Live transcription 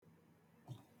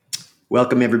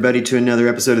Welcome, everybody, to another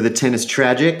episode of the Tennis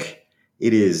Tragic.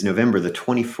 It is November the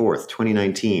 24th,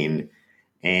 2019,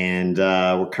 and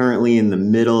we're currently in the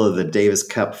middle of the Davis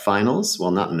Cup finals.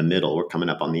 Well, not in the middle. We're coming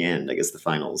up on the end. I guess the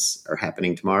finals are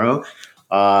happening tomorrow.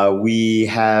 We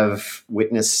have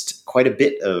witnessed quite a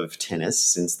bit of tennis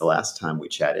since the last time we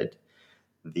chatted.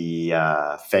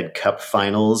 The Fed Cup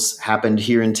finals happened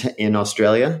here in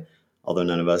Australia, although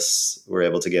none of us were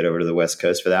able to get over to the West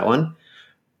Coast for that one.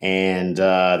 And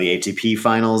the ATP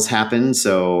finals happened.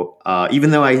 So even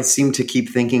though I seem to keep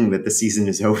thinking that the season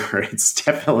is over, it's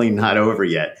definitely not over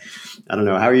yet. I don't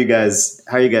know. How are you guys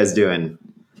doing?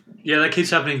 Yeah, that keeps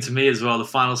happening to me as well. The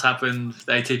finals happened,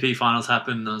 the ATP finals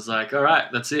happened, and I was like, all right,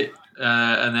 that's it.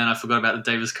 And then I forgot about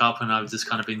the Davis Cup, and I've just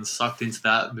kind of been sucked into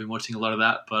that. I've been watching a lot of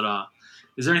that. But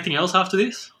is there anything else after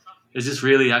this? Is this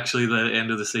really actually the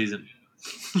end of the season?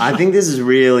 I think this is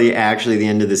really actually the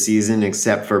end of the season,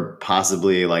 except for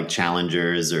possibly like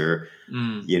challengers or,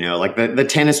 like the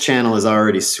tennis channel has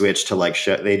already switched to like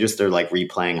they're like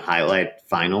replaying highlight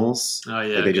finals. Oh,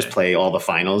 yeah. They just play all the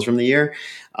finals from the year.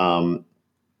 And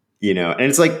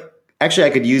it's like, actually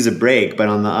I could use a break, but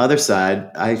on the other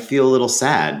side, I feel a little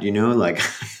sad, like,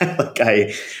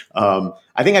 I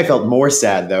think I felt more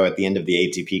sad though at the end of the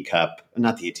ATP Cup,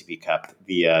 not the ATP Cup,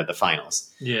 the finals.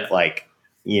 Yeah.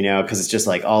 Because it's just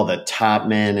like all the top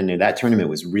men, and that tournament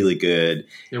was really good.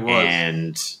 It was.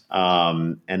 And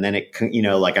then it,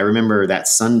 like I remember that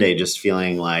Sunday just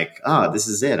feeling like, oh, this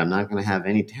is it. I'm not going to have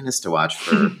any tennis to watch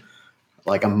for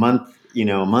like a month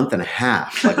and a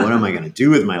half. Like, what am I going to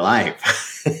do with my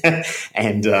life?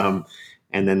 and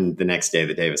then the next day,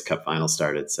 the Davis Cup final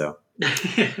started. So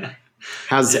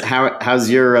how's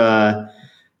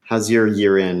your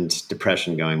year-end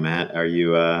depression going, Matt? Are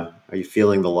you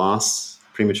feeling the loss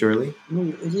prematurely?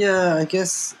 Yeah, I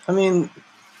guess. I mean,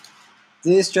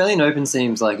 the Australian Open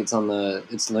seems like it's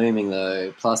looming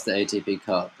though. Plus the ATP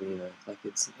Cup, like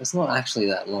it's not actually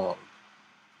that long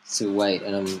to wait,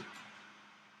 and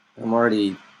I'm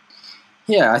already.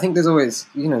 Yeah, I think there's always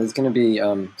there's going to be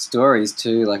stories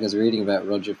too. Like I was reading about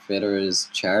Roger Federer's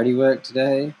charity work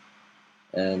today,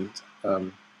 and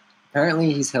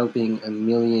apparently he's helping 1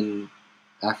 million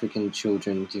African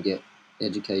children to get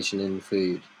education and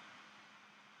food.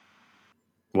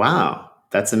 Wow,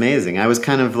 that's amazing. I was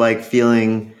kind of like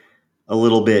feeling a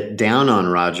little bit down on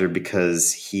Roger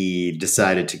because he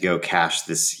decided to go cash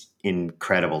this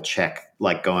incredible check,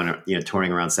 like going,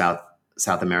 touring around South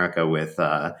America with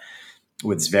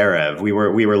Zverev. We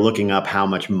were looking up how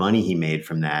much money he made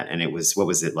from that, and it was, what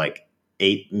was it, like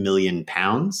 8 million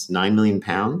pounds, 9 million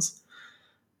pounds,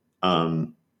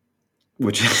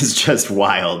 which is just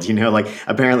wild. Like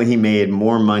apparently he made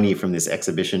more money from this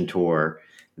exhibition tour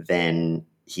than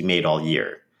he made all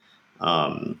year.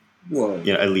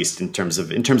 At least in terms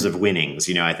of winnings,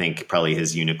 I think probably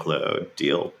his Uniqlo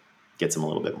deal gets him a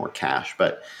little bit more cash.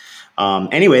 But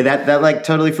anyway, that like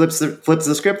totally flips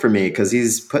the script for me because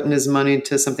he's putting his money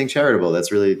to something charitable.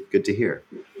 That's really good to hear.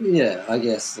 Yeah, I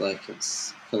guess like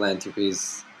it's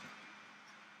philanthropy's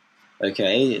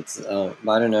okay. It's I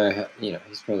don't know how,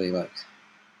 he's probably like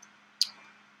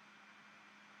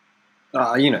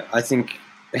I think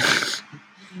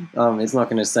it's not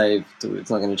going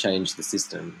to change the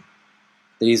system.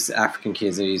 These African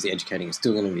kids that he's educating are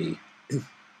still going to be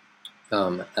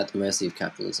at the mercy of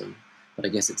capitalism. But I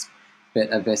guess it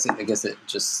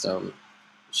just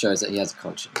shows that he has a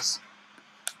conscience,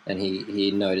 and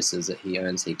he notices that he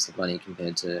earns heaps of money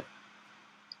compared to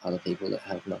other people that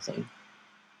have nothing.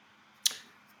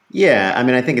 Yeah, I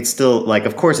mean, I think it's still like,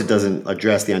 of course, it doesn't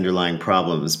address the underlying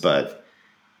problems, but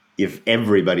if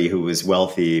everybody who was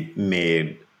wealthy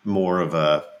made more of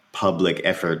a public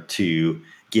effort to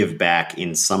give back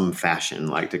in some fashion,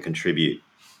 like to contribute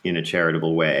in a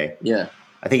charitable way. Yeah.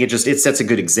 I think it sets a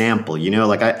good example,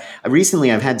 like I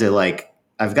recently I've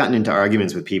gotten into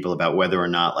arguments with people about whether or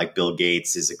not like Bill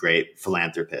Gates is a great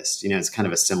philanthropist. It's kind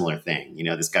of a similar thing.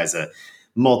 This guy's a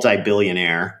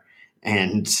multi-billionaire,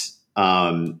 and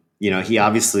he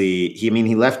obviously he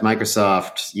left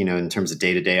Microsoft, in terms of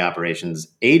day-to-day operations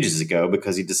ages ago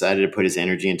because he decided to put his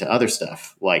energy into other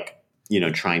stuff, like,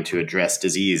 trying to address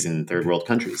disease in third world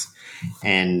countries.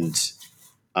 And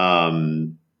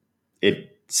it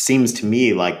seems to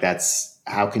me like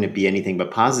how can it be anything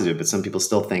but positive? But some people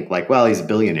still think like, well, he's a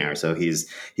billionaire, so he's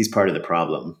part of the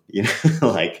problem,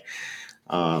 like,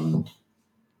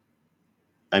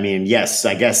 I mean, yes,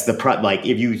 I guess like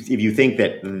if you think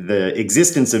that the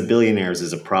existence of billionaires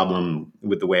is a problem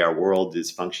with the way our world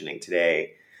is functioning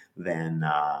today, then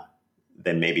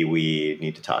maybe we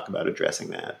need to talk about addressing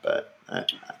that. But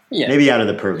maybe out of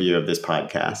the purview of this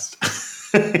podcast.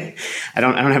 I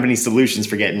don't have any solutions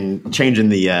for changing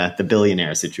the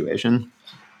billionaire situation.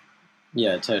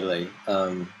 Yeah, totally.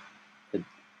 It,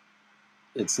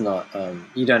 it's not.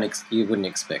 You wouldn't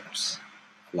expect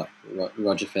like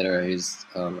Roger Federer, who's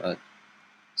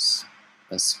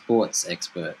a sports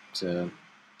expert, to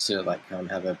like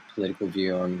have a political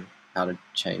view on how to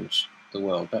change the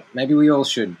world. But maybe we all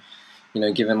should.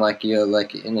 Given like you're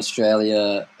like in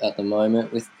Australia at the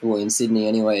moment in Sydney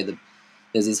anyway,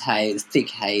 there's this thick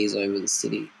haze over the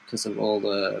city because of all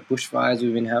the bushfires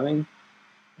we've been having.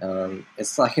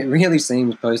 It's like it really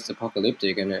seems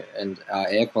post-apocalyptic, and our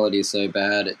air quality is so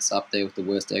bad. It's up there with the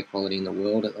worst air quality in the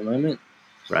world at the moment.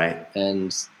 Right.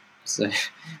 And so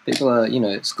people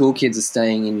are, school kids are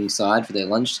staying inside for their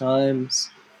lunch times,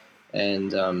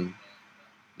 and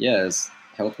there's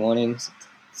health warnings.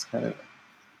 It's kind of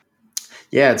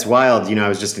Yeah, it's wild. I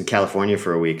was just in California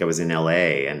for a week. I was in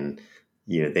LA, and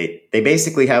they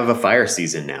basically have a fire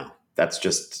season now.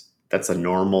 That's a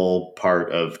normal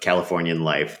part of Californian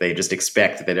life. They just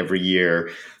expect that every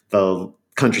year the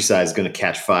countryside is going to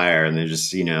catch fire, and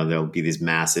there'll be these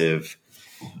massive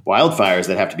wildfires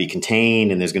that have to be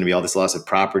contained, and there's going to be all this loss of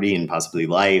property and possibly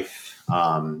life.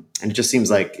 And it just seems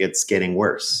like it's getting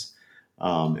worse.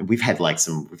 And we've had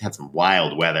some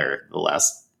wild weather the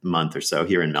last month or so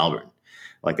here in Melbourne.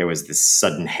 Like there was this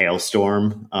sudden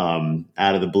hailstorm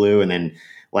out of the blue. And then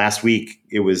last week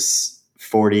it was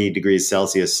 40 degrees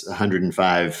Celsius,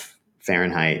 105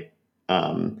 Fahrenheit,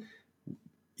 and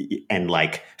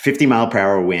like 50 mile per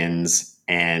hour winds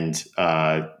and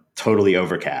totally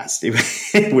overcast,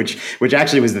 which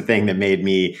actually was the thing that made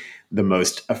me the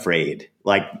most afraid.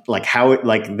 Like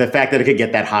the fact that it could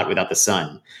get that hot without the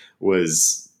sun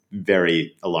was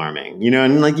very alarming,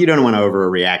 and like you don't want to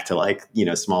overreact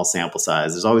to small sample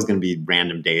size. There's always going to be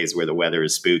random days where the weather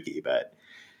is spooky, but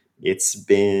it's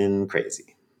been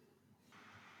crazy.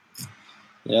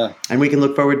 Yeah. And we can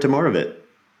look forward to more of it.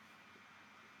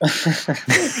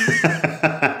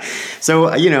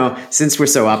 So, since we're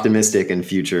so optimistic and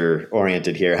future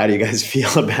oriented here, how do you guys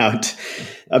feel about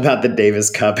the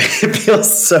Davis Cup? It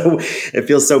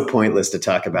feels so pointless to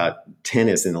talk about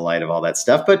tennis in the light of all that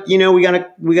stuff, but we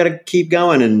gotta keep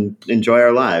going and enjoy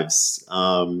our lives.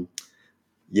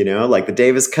 Like the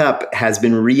Davis Cup has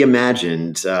been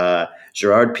reimagined.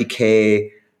 Gerard Piqué,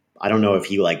 I don't know if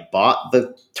he bought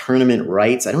the tournament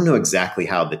rights. I don't know exactly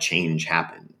how the change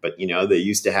happened. But, they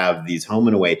used to have these home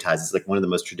and away ties. It's like one of the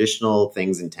most traditional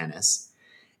things in tennis.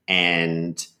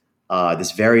 And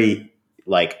this very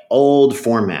old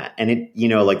format. And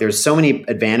it, there's so many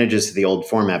advantages to the old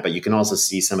format, but you can also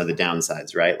see some of the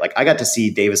downsides, right? Like I got to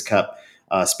see Davis Cup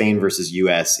Spain versus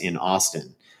US in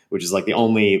Austin, which is the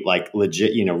only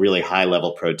legit, really high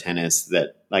level pro tennis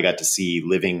that I got to see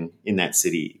living in that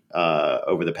city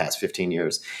over the past 15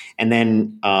 years. And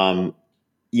then,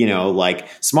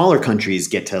 smaller countries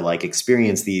get to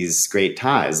experience these great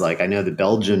ties. I know the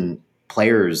Belgian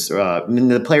players,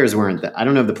 the players weren't, I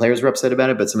don't know if the players were upset about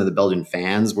it, but some of the Belgian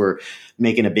fans were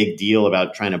making a big deal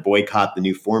about trying to boycott the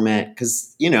new format.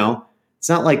 Cause it's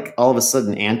not like all of a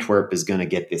sudden Antwerp is going to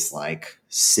get this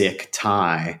sick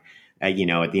tie at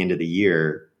the end of the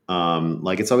year.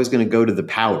 It's always going to go to the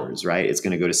powers, right? It's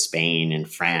going to go to Spain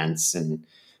and France and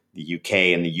the UK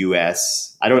and the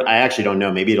US. I actually don't know.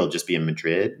 Maybe it'll just be in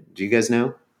Madrid. Do you guys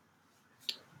know?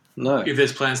 No. If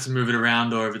there's plans to move it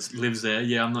around or if it lives there,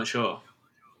 yeah, I'm not sure.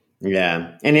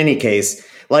 Yeah. In any case,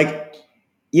 I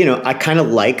kind of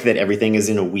like that everything is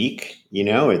in a week.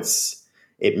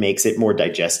 It makes it more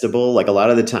digestible. Like a lot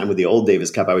of the time with the old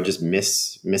Davis Cup, I would just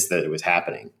miss that it was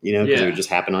happening, because it would just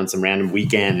happen on some random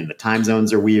weekend and the time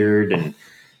zones are weird. And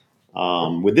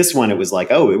with this one, it was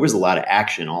it was a lot of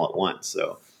action all at once.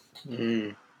 So.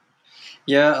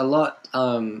 Yeah, a lot.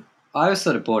 I was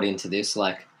sort of bought into this,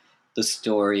 the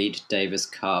storied Davis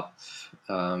Cup.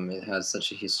 It has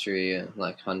such a history,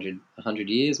 100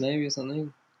 years maybe or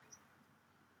something.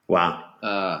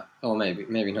 Wow. Or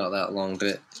maybe not that long,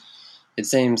 but it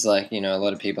seems like a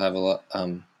lot of people have a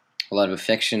lot of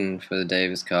affection for the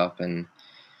Davis Cup and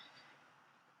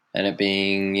it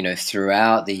being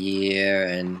throughout the year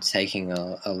and taking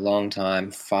a long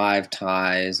time, 5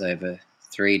 ties over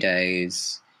 3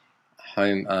 days.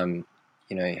 Home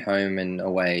and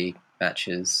away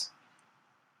matches.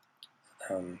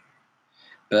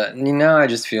 But I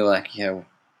just feel like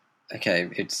okay,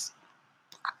 it's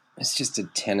just a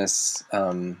tennis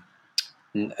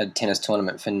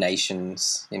tournament for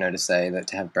nations. To say that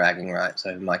to have bragging rights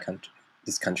over my country,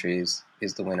 this country is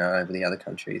the winner over the other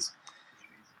countries.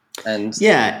 And go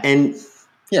ahead.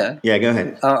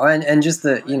 And just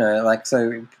that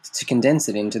so to condense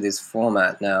it into this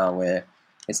format now where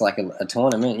it's like a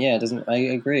tournament. Yeah, it doesn't. I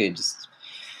agree. Just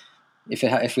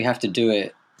if we have to do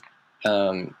it,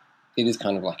 it is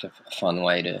kind of like a fun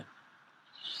way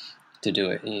to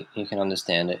do it. You can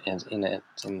understand it in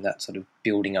that sort of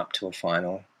building up to a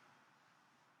final.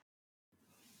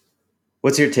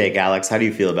 What's your take, Alex? How do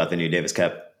you feel about the new Davis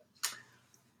Cup?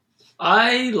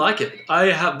 I like it. I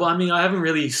haven't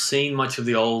really seen much of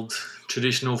the old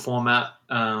traditional format,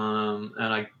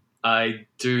 and I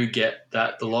do get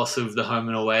that the loss of the home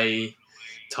and away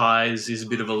ties is a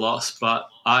bit of a loss, but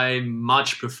I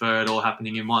much prefer it all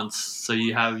happening in once. So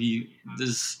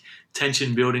there's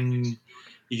tension building.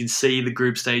 You can see the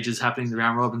group stages happening, the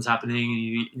round robins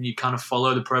happening, and you kind of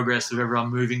follow the progress of everyone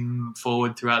moving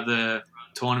forward throughout the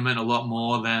tournament a lot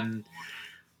more than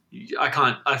I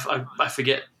can't. I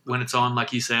forget when it's on,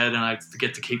 like you said, and I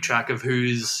forget to keep track of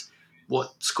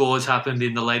what scores happened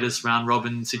in the latest round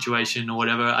robin situation or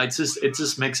whatever. It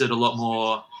just makes it a lot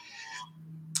more.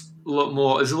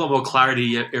 There's a lot more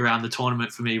clarity around the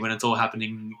tournament for me when it's all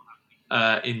happening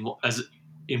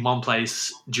in one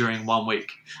place during 1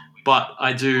 week. But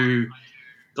I do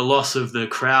the loss of the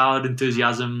crowd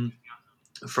enthusiasm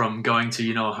from going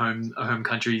to a home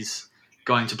country's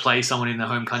going to play someone in the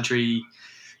home country.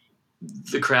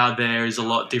 The crowd there is a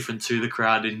lot different to the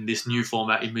crowd in this new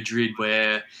format in Madrid,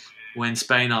 where when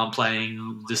Spain aren't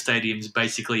playing, the stadium's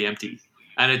basically empty.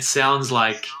 And it sounds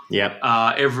like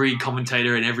every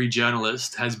commentator and every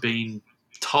journalist has been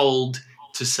told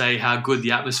to say how good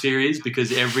the atmosphere is,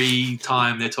 because every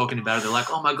time they're talking about it, they're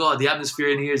like, oh my God, the atmosphere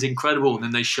in here is incredible. And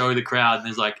then they show the crowd and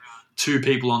there's like 2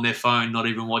 people on their phone not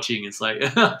even watching. It's like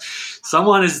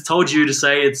someone has told you to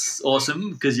say it's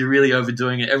awesome because you're really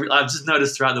overdoing it. I've just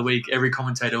noticed throughout the week, every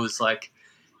commentator was like,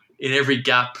 in every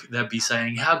gap, they'd be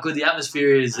saying how good the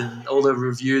atmosphere is, and all the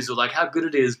reviews were like how good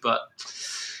it is, but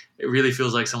it really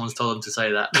feels like someone's told them to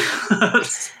say that.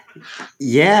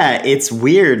 Yeah, it's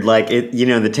weird. Like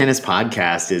the tennis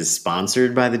podcast is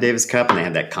sponsored by the Davis Cup, and they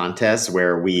had that contest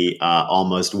where we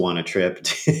almost won a trip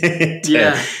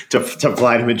to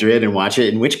fly to Madrid and watch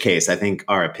it. In which case, I think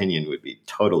our opinion would be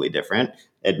totally different,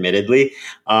 admittedly.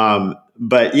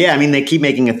 But yeah, I mean, they keep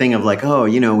making a thing of like, oh,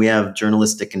 we have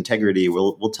journalistic integrity.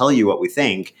 We'll tell you what we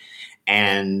think.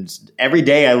 And every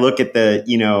day I look at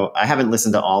I haven't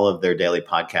listened to all of their daily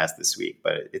podcast this week,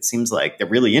 but it seems like they're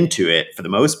really into it for the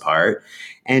most part.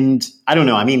 And I don't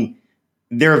know. I mean,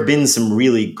 there have been some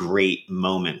really great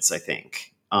moments, I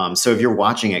think. So if you're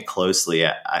watching it closely,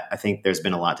 I think there's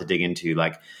been a lot to dig into.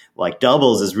 Like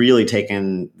doubles has really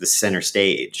taken the center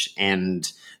stage.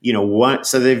 And,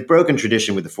 so they've broken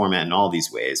tradition with the format in all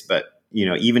these ways, but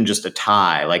even just a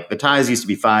tie, like the ties used to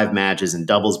be 5 matches and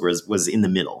doubles was in the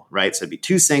middle, right? So it'd be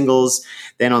 2 singles.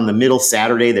 Then on the middle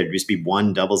Saturday, there'd just be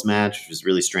 1 doubles match, which was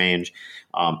really strange.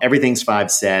 Everything's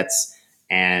 5 sets.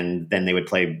 And then they would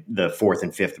play the 4th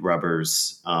and 5th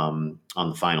rubbers on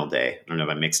the final day. I don't know if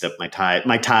I mixed up my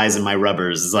ties and my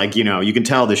rubbers. It's like, you can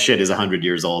tell the shit is 100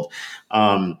 years old.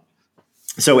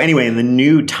 So anyway, in the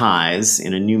new ties,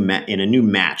 in a new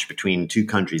match between 2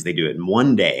 countries, they do it in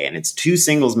one day, and it's 2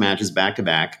 singles matches back to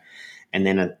back, and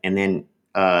then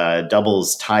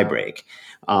doubles tiebreak.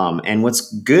 And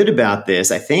what's good about this,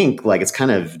 I think, like it's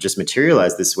kind of just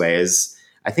materialized this way, is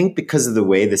I think because of the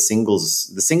way the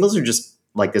singles are just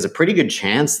like there's a pretty good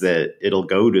chance that it'll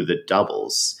go to the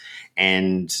doubles.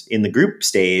 And in the group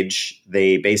stage,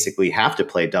 they basically have to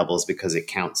play doubles because it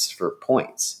counts for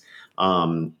points.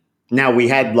 Now we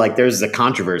had there's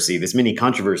this mini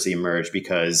controversy emerged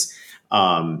because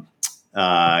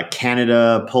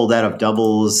Canada pulled out of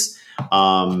doubles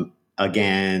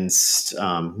against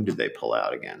who did they pull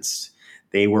out against?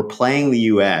 They were playing the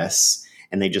US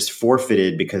and they just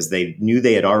forfeited because they knew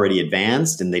they had already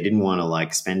advanced and they didn't want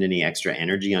to spend any extra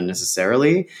energy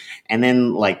unnecessarily. And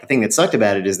then the thing that sucked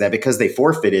about it is that because they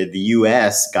forfeited, the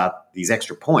US got these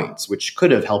extra points, which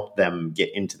could have helped them get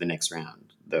into the next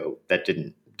round, though that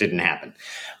didn't happen.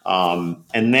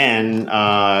 And then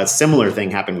a similar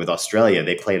thing happened with Australia.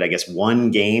 They played, I guess,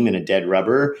 1 game in a dead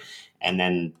rubber and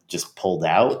then just pulled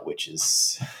out, that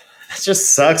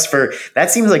just sucks that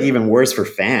seems like even worse for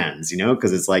fans,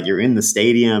 because it's like you're in the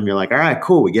stadium, you're like, all right,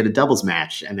 cool, we get a doubles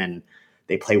match. And then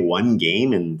they play 1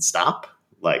 game and stop.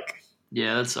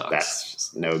 Yeah, that sucks. That's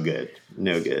just no good.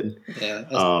 No good. Yeah.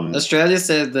 Australia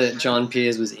said that John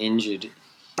Peers was injured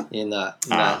in that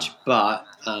match, but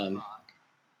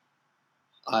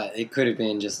it could have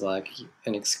been just an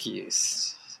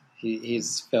excuse.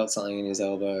 He's felt something in his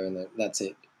elbow, and that's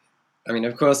it. I mean,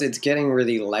 of course, it's getting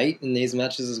really late in these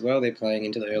matches as well. They're playing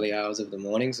into the early hours of the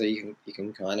morning, so you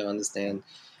can kind of understand.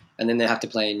 And then they have to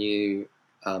play a new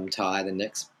tie the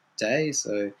next day,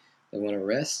 so they want to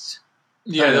rest.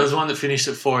 Yeah, there was one that finished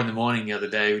at 4 a.m. the other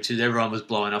day, which is everyone was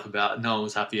blowing up about. No one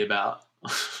was happy about.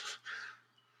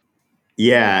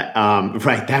 Yeah,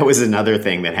 right. That was another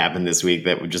thing that happened this week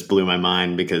that just blew my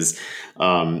mind because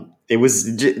it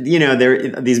was,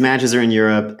 these matches are in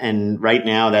Europe, and right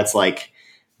now that's like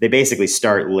they basically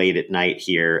start late at night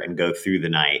here and go through the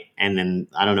night. And then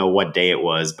I don't know what day it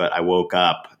was, but I woke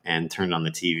up and turned on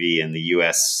the TV, and the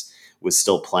U.S. was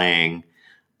still playing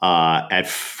at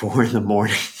 4 a.m,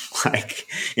 like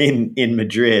in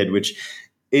Madrid, which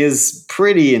is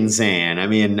pretty insane. I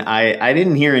mean, I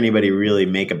didn't hear anybody really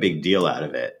make a big deal out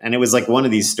of it. And it was like one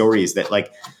of these stories that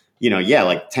like,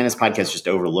 like Tennis Podcast just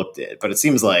overlooked it, but it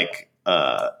seems like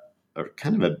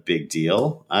kind of a big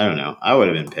deal. I don't know. I would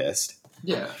have been pissed.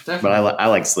 Yeah, definitely. But I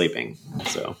like sleeping,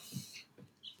 so.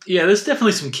 Yeah, there's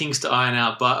definitely some kinks to iron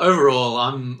out, but overall,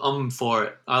 I'm for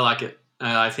it. I like it.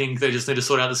 I think they just need to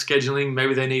sort out the scheduling.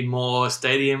 Maybe they need more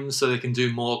stadiums so they can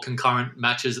do more concurrent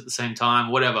matches at the same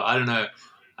time. Whatever, I don't know.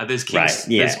 There's kinks. Right,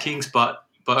 yeah. There's kinks, but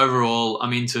overall,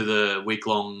 I'm into the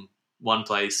week-long one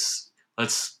place.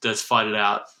 Let's fight it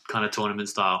out kind of tournament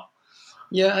style.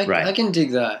 Yeah, I can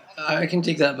dig that. I can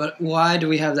dig that. But why do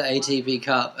we have the ATP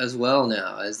Cup as well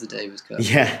now as the Davis Cup?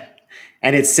 Yeah.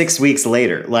 And it's 6 weeks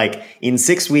later. Like in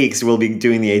 6 weeks, we'll be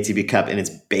doing the ATP Cup, and it's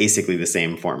basically the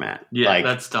same format. Yeah, like,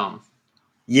 that's dumb.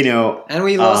 And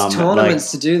we lost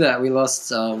tournaments to do that. We lost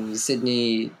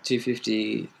Sydney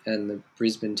 250 and the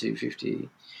Brisbane 250.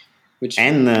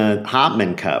 And the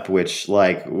Hopman Cup, which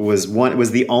was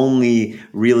the only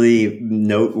really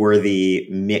noteworthy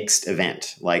mixed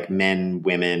event, like men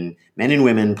and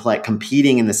women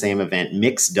competing in the same event,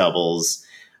 mixed doubles,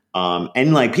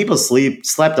 and like people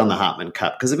slept on the Hopman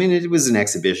Cup because I mean it was an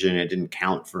exhibition, it didn't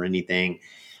count for anything.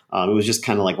 It was just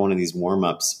kind of like one of these warm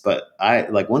ups. But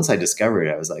once I discovered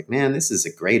it, I was like, man, this is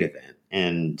a great event,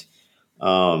 and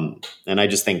I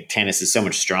just think tennis is so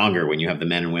much stronger when you have the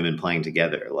men and women playing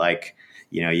together. Like,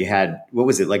 you had, what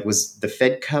was it? Like, was the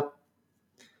Fed Cup,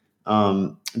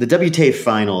 the WTA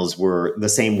finals were the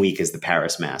same week as the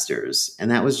Paris Masters.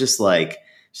 And that was just like,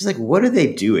 what are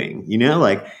they doing?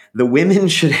 Like the women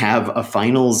should have a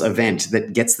finals event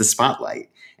that gets the spotlight.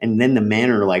 And then the men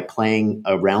are like playing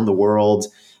around the world,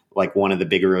 like one of the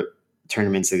bigger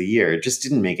tournaments of the year. It just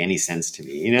didn't make any sense to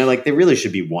me. Like there really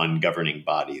should be one governing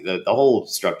body. The whole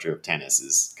structure of tennis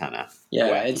is kind of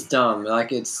wacky. It's dumb.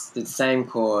 Like it's the same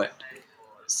court,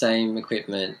 same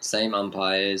equipment, same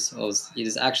umpires.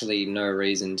 There's actually no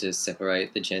reason to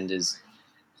separate the genders.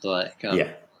 Like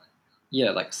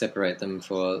separate them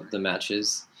for the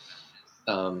matches.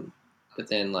 But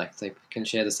then like they can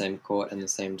share the same court and the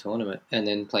same tournament, and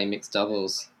then play mixed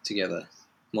doubles together.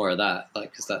 More of that,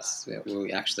 like, because that's where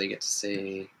we actually get to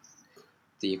see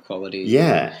the equality.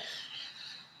 Yeah,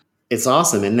 it's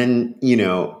awesome. And then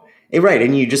right,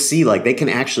 and you just see like they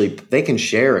can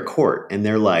share a court, and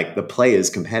they're like the play is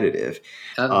competitive.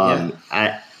 Yeah.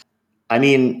 I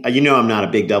mean, I'm not a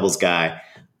big doubles guy,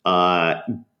 but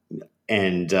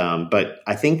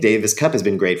I think Davis Cup has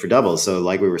been great for doubles. So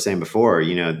like we were saying before,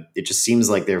 it just seems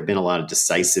like there have been a lot of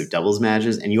decisive doubles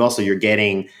matches, and you're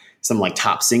getting some like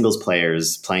top singles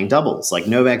players playing doubles, like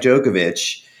Novak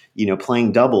Djokovic,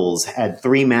 playing doubles, had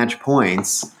 3 match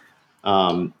points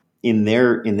in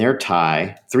their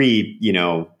tie,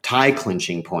 3 tie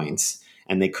clinching points,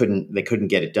 and they couldn't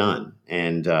get it done,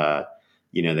 and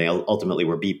they ultimately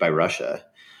were beat by Russia.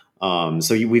 So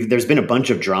there's been a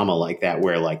bunch of drama like that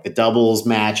where like the doubles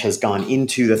match has gone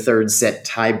into the third set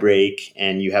tiebreak,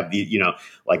 and you have the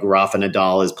like Rafa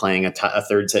Nadal is playing a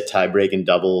third set tiebreak in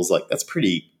doubles. Like that's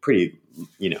pretty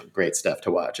great stuff to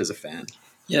watch as a fan.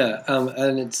 Yeah,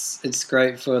 and it's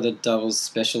great for the doubles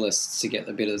specialists to get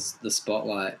a bit of the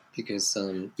spotlight because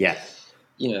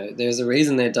there's a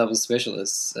reason they're doubles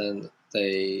specialists, and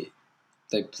they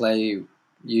play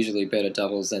usually better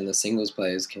doubles than the singles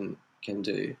players can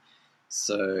do.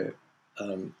 So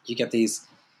you get these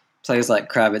players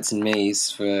like Kravitz and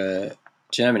Mies for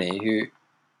Germany who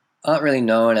aren't really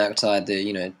known outside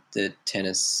the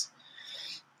tennis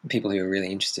people who are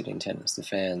really interested in tennis, the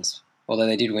fans. Although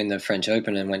they did win the French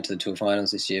Open and went to the Tour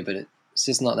Finals this year, but it's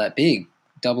just not that big.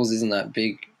 Doubles isn't that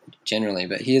big generally,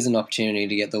 but here's an opportunity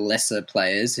to get the lesser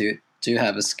players who do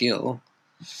have a skill.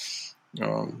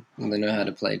 And they know how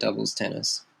to play doubles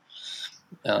tennis.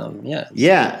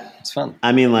 It's fun.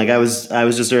 I mean, like I was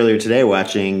just earlier today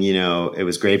watching, it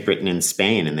was Great Britain and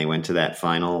Spain, and they went to that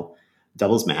final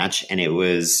doubles match, and it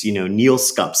was, Neil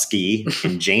Skupski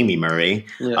and Jamie Murray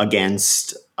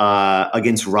against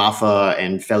Rafa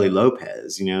and Feli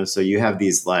Lopez, so you have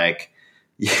these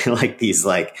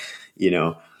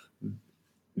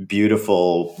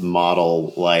beautiful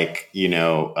model, like,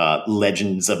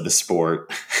 legends of the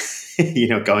sport,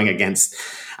 going against.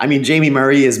 I mean, Jamie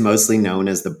Murray is mostly known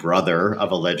as the brother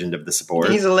of a legend of the sport.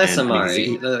 He's a lesser And, I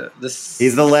mean, Murray.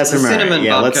 he's the lesser Murray. Cinnamon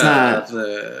Yeah, let's not. of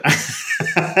the.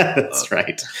 That's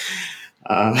right.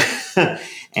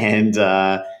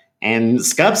 And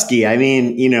Skupski, I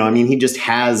mean, he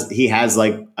has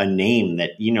like a name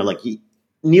that,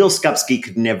 Neil Skupski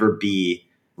could never be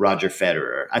Roger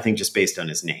Federer. I think just based on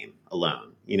his name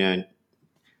alone, you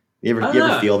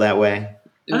ever feel that way?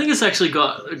 I think it's actually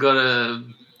got a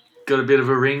bit of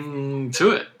a ring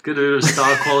to it. Got a bit of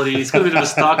star quality. It's got a bit of a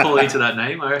star quality to that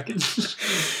name, I reckon.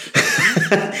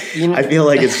 I feel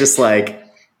like it's just like,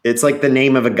 it's like the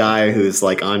name of a guy who's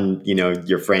like on,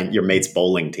 your mate's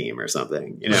bowling team or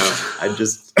something. I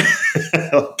just,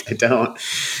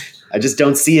 I just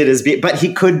don't see it as but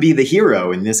he could be the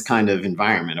hero in this kind of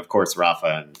environment. Of course,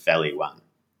 Rafa and Feli won.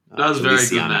 That was a very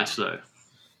good match, though.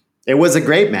 It was a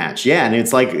great match, yeah, and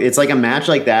it's like a match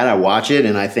like that. I watch it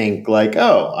and I think like,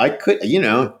 oh, I could,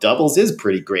 doubles is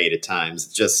pretty great at times.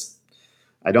 It's just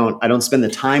I don't spend the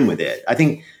time with it. I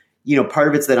think part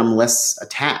of it's that I'm less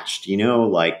attached.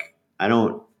 Like I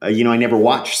don't, I never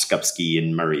watch Skupski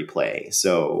and Murray play,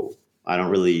 so I don't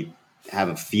really have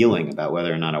a feeling about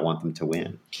whether or not I want them to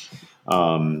win.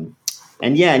 And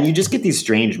you just get these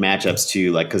strange matchups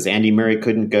too, like because Andy Murray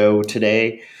couldn't go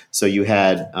today. So you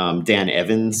had Dan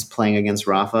Evans playing against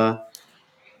Rafa,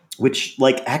 which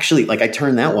actually I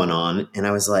turned that one on and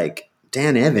I was like,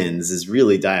 Dan Evans is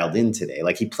really dialed in today.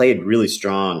 Like he played really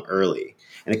strong early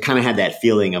and it kind of had that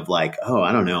feeling of like, oh,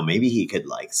 I don't know, maybe he could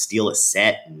steal a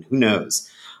set and who knows.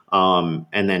 And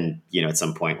then, at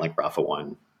some point Rafa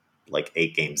won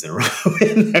 8 games in a row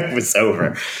and that was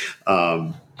over.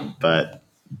 But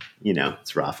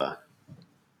it's Rafa.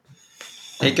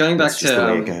 Hey, going back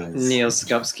to Neil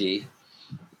Skupski,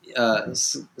 he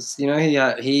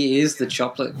is the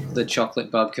chocolate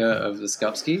Bubka of the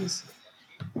Skupskis.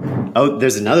 Oh,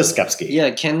 there's another Skupski. Yeah,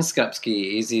 Ken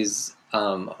Skupski is his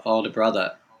older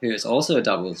brother, who is also a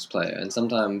doubles player, and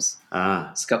sometimes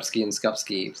Skupski and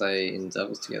Skupski play in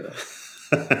doubles together.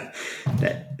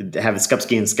 Have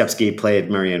Skupski and Skupski played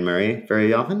Murray and Murray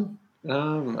very often? I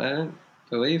don't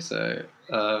believe so.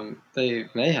 They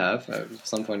may have at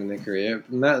some point in their career.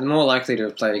 More likely to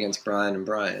have played against Brian and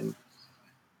Brian.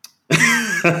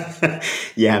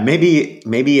 Yeah,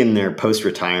 maybe in their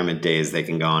post-retirement days they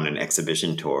can go on an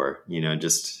exhibition tour.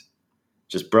 Just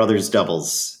brothers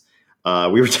doubles.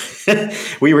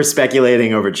 We were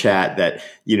speculating over chat that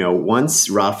once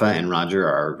Rafa and Roger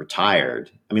are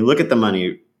retired, I mean, look at the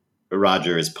money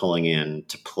Roger is pulling in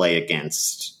to play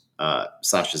against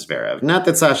Sasha Zverev. Not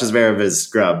that Sasha Zverev is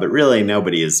scrub, but really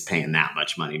nobody is paying that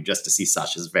much money just to see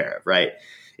Sasha Zverev, right?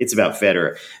 It's about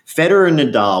Federer. Federer and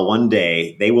Nadal, one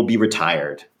day, they will be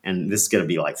retired. And this is going to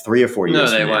be 3 or 4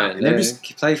 years. No, they won't. They're just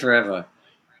play forever.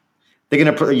 They're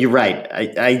going to – you're right.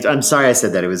 I'm sorry I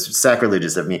said that. It was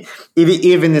sacrilegious of me.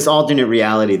 Even this alternate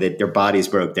reality that their bodies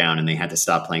broke down and they had to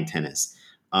stop playing tennis,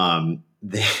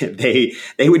 they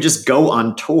would just go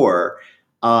on tour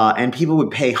and people would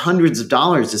pay hundreds of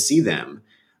dollars to see them.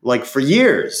 For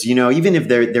years, even if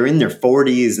they're in their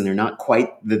 40s and they're not quite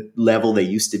the level they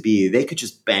used to be, they could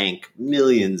just bank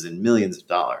millions and millions of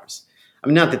dollars. I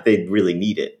mean, not that they really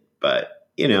need it, but,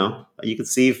 you could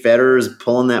see Federer's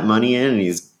pulling that money in and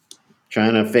he's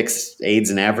trying to fix AIDS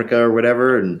in Africa or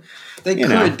whatever. And they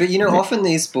could, but, often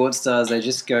these sports stars, they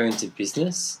just go into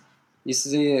business. You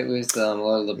see it with a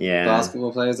lot of the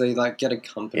basketball players. They, get a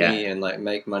company and,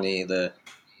 make money the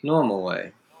normal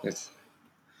way with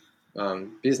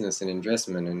business and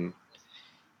investment and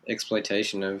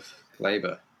exploitation of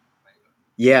labor.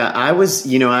 Yeah, I was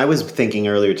thinking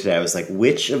earlier today, I was like,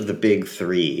 which of the big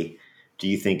three do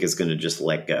you think is going to just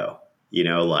let go?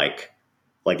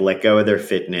 Let go of their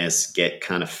fitness, get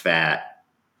kind of fat.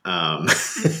 I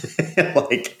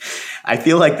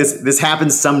feel like this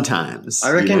happens sometimes.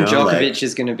 I reckon Djokovic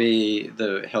is going to be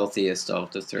the healthiest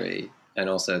of the three and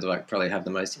also probably have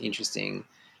the most interesting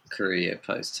career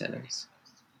post-tennis.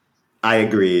 I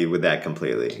agree with that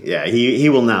completely. Yeah, he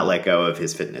will not let go of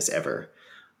his fitness ever.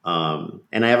 And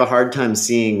I have a hard time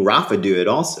seeing Rafa do it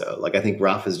also. I think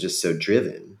Rafa's just so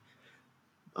driven.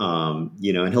 And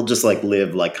he'll just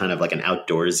live kind of an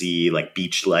outdoorsy,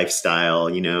 beach lifestyle,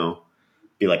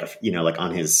 be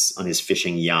on his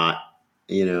fishing yacht,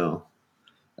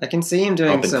 I can see him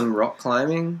doing some rock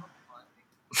climbing.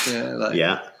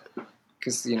 Yeah.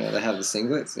 Because, they have the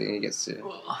singlet, so he gets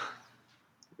to...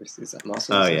 Is that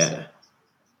muscle? Oh yeah,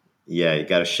 yeah. You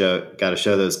gotta show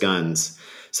those guns.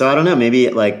 So I don't know. Maybe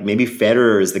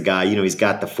Federer is the guy. He's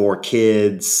got the 4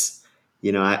 kids.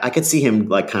 You know, I could see him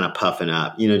like kind of puffing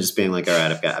up, you know, just being like, all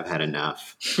right, I've had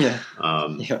enough. Yeah.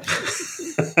 Yeah.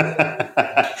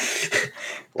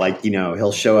 Like, you know,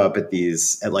 he'll show up at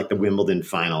like the Wimbledon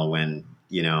final when,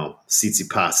 you know,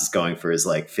 Tsitsipas is going for his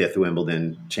like 5th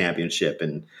Wimbledon championship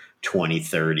in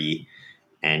 2030.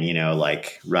 And, you know,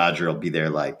 like Roger will be there,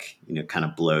 like, you know, kind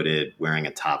of bloated, wearing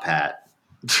a top hat.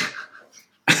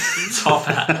 Top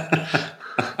hat.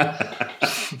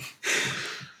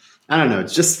 I don't know.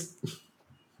 It's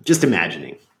just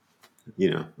imagining, you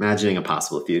know, imagining a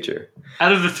possible future.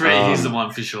 Out of the 3, he's the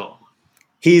one for sure.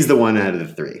 He's the one out of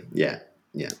the 3. Yeah.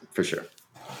 Yeah, for sure.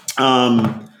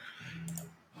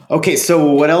 Okay,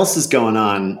 so what else is going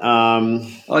on?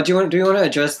 Do you want to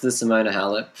address the Simona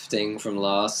Halep thing from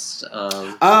last?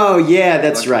 Oh yeah,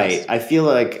 that's podcast? right. I feel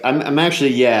like I'm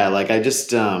actually like I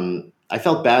just I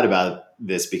felt bad about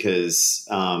this because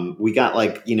we got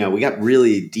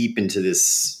really deep into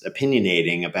this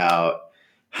opinionating about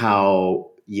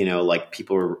how, you know, like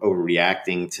people were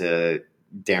overreacting to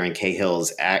Darren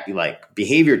Cahill's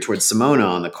behavior towards Simona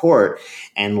on the court,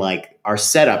 and like our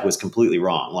setup was completely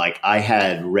wrong. Like I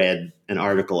had read an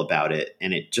article about it,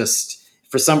 and it just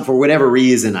for whatever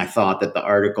reason I thought that the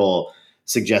article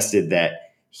suggested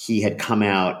that he had come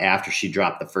out after she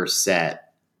dropped the first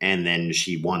set and then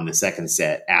she won the second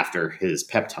set after his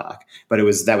pep talk. But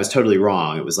that was totally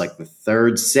wrong. It was like the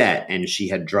 3rd set and she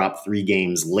had dropped 3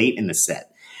 games late in the set.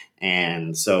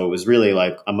 And so it was really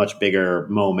like a much bigger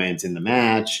moment in the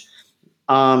match.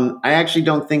 I actually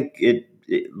don't think it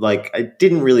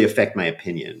didn't really affect my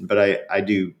opinion, but I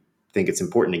do think it's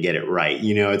important to get it right.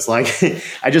 You know, it's like,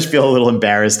 I just feel a little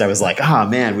embarrassed. I was like, oh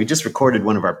man, we just recorded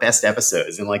one of our best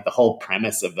episodes and like the whole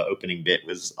premise of the opening bit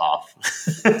was off.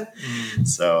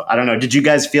 So I don't know. Did you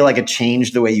guys feel like it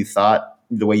changed the way you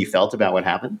felt about what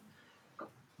happened?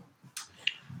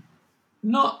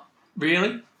 Not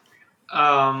really.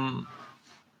 What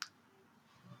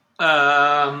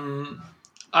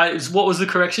was the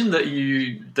correction that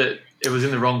it was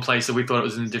in the wrong place, so we thought it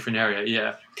was in a different area?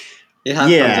 Yeah.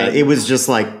 It was just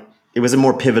like it was a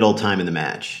more pivotal time in the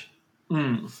match.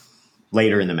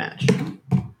 Later in the match.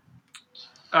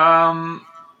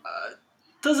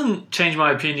 Doesn't change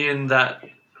my opinion that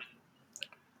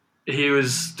he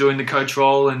was doing the coach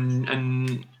role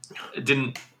and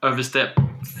didn't overstep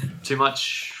too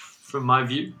much from my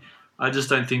view. I just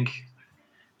don't think.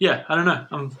 Yeah, I don't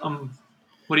know.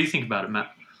 What do you think about it,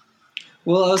 Matt?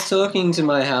 Well, I was talking to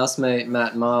my housemate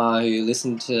Matt Ma, who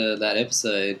listened to that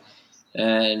episode,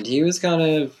 and he was kind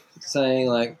of saying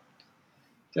like,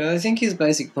 I think his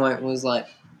basic point was like,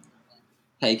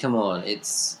 hey, come on,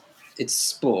 it's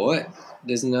sport.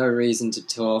 There's no reason to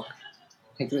talk.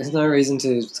 Like, there's no reason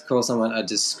to call someone a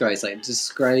disgrace. Like,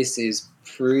 disgrace is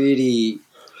pretty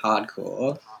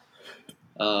hardcore.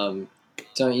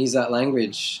 Don't use that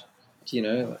language, you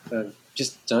know.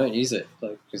 Just don't use it,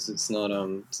 like, because it's not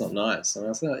nice. And I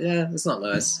was like, yeah, it's not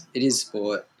nice. It is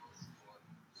sport.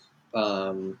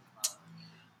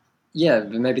 Yeah,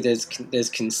 but maybe there's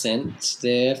consent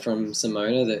there from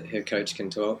Simona that her coach can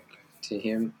talk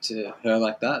to her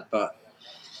like that. But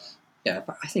yeah,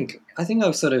 I think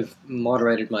I've sort of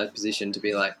moderated my position to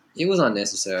be like, it was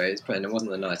unnecessary, and it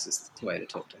wasn't the nicest way to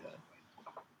talk to her.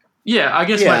 Yeah, I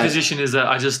guess my position is that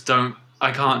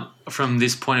I can't, from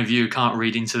this point of view, can't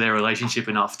read into their relationship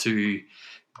enough to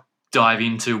dive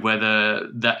into whether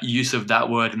that use of that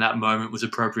word in that moment was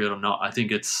appropriate or not. I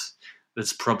think it's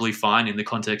probably fine in the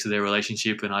context of their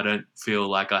relationship, and I don't feel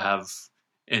like I have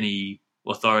any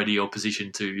authority or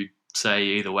position to say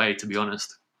either way, to be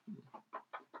honest.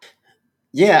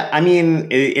 Yeah, I mean,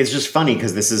 it's just funny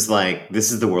because this is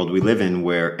the world we live in,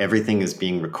 where everything is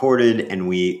being recorded, and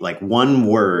we like one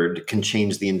word can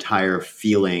change the entire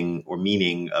feeling or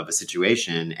meaning of a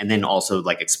situation, and then also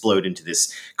like explode into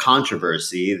this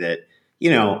controversy that, you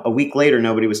know, a week later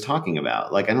nobody was talking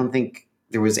about. Like, I don't think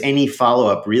there was any follow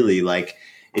up really. Like,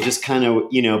 it just kind of,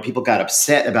 you know, people got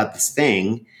upset about this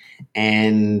thing,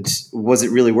 and was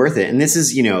it really worth it? And this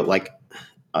is, you know, like,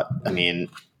 I mean,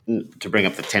 to bring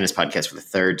up the tennis podcast for the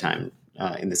 3rd time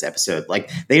in this episode,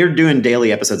 like, they are doing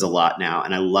daily episodes a lot now,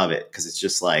 and I love it because it's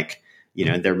just like, you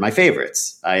know, they're my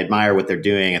favorites. I admire what they're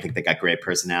doing. I think they got great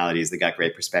personalities, they got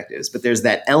great perspectives, but there's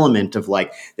that element of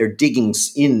like they're digging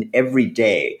in every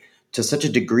day to such a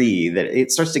degree that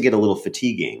it starts to get a little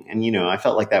fatiguing. And, you know, I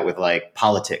felt like that with like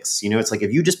politics. You know, it's like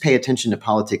if you just pay attention to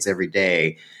politics every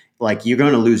day, like, you're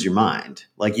going to lose your mind.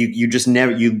 Like, you just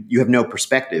never you have no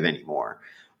perspective anymore.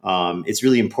 It's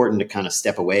really important to kind of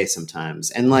step away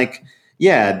sometimes. And like,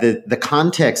 yeah, the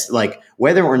context, like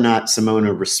whether or not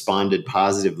Simona responded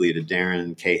positively to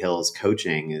Darren Cahill's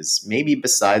coaching is maybe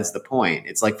besides the point.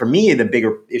 It's like, for me, the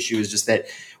bigger issue is just that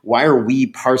why are we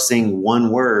parsing one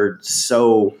word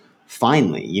so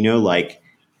finely? You know, like,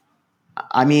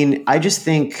 I mean, I just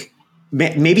think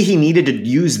maybe he needed to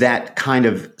use that kind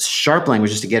of sharp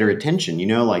language just to get her attention. You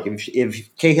know, like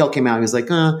if Cahill came out and was like,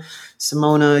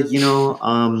 Simona, you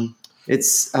know,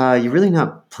 it's you're really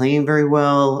not playing very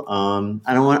well.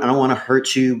 I don't want to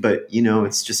hurt you, but you know,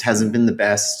 it's just hasn't been the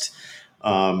best.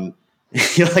 Like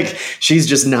she's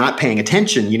just not paying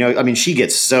attention. You know, I mean, she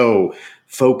gets so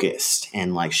focused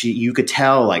and like you could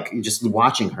tell, like just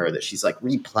watching her, that she's like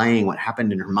replaying what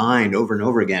happened in her mind over and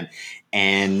over again.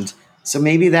 And so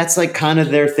maybe that's like kind of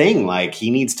their thing. Like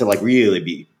he needs to like really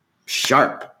be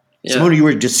sharp. Yeah. Simona, you were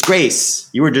a disgrace.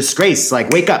 You were a disgrace. Like,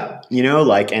 wake up, you know,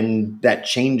 like, and that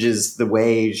changes the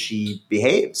way she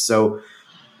behaves. So,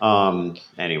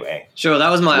 anyway. Sure.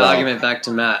 That was my argument back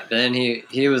to Matt. But then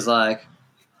he was like,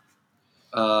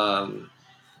 but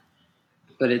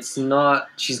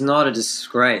she's not a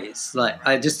disgrace. Like,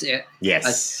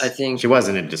 yes, I think she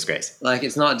wasn't a disgrace. Like,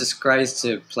 it's not a disgrace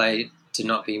to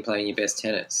not be playing your best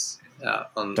tennis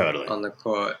on the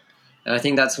court. And I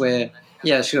think that's where,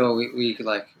 yeah, sure, we could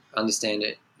like understand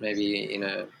it maybe in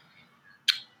a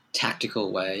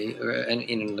tactical way and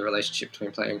in the relationship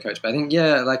between player and coach. But I think,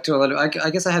 yeah, like to a lot of, I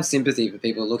guess I have sympathy for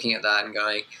people looking at that and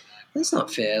going, that's not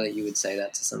fair that you would say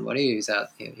that to somebody who's out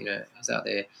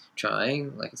there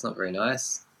trying. Like, it's not very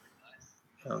nice.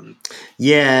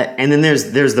 Yeah, and then there's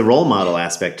the role model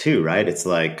aspect too, right? It's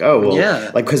like, oh well,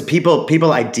 yeah, like because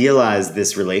people idealize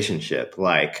this relationship.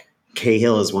 Like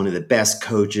Cahill is one of the best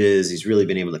coaches. He's really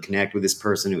been able to connect with this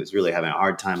person who is really having a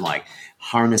hard time like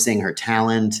harnessing her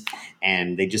talent,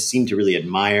 and they just seem to really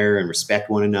admire and respect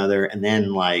one another. And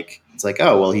then like it's like,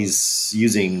 oh well, he's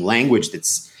using language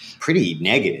that's pretty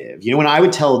negative. You know, when I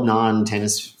would tell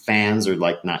non-tennis fans or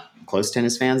like not close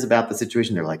tennis fans about the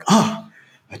situation, they're like, oh,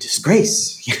 a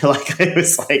disgrace. You know, like it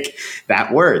was like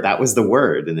that was the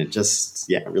word. And it just,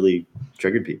 really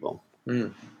triggered people.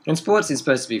 Mm. And sports is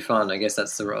supposed to be fun. I guess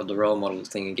that's the role model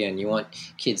thing again. You want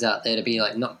kids out there to be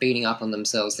like not beating up on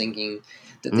themselves thinking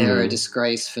that they're a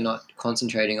disgrace for not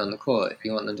concentrating on the court.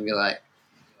 You want them to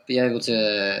be able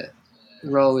to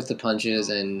roll with the punches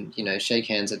and, you know, shake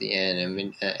hands at the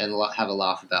end and have a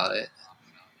laugh about it.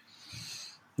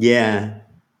 Yeah.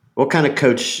 What kind of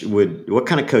coach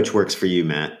works for you,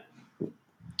 Matt?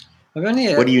 What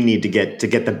do you need to get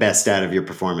the best out of your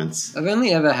performance? I've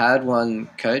only ever had one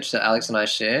coach that Alex and I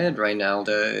shared,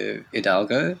 Reynaldo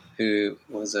Hidalgo, who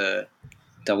was a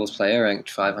doubles player ranked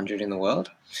 500 in the world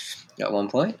at one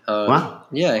point. Wow.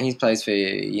 Yeah, he plays for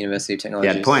University of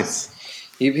Technology. Yeah, points.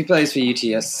 He plays for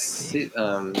UTS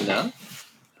now.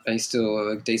 He's still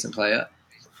a decent player.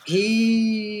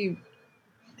 He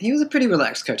was a pretty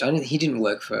relaxed coach. He didn't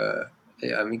work for.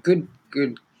 I mean, good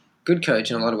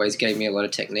coach in a lot of ways. Gave me a lot of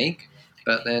technique,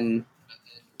 but then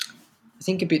I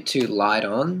think a bit too light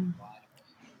on.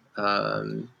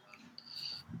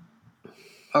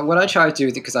 What I try to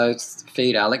do, because I'm starting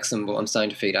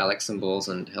to feed Alex some balls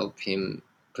and help him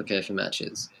prepare for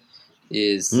matches,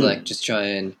 is like just try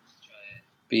and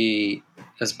be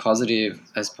as positive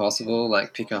as possible.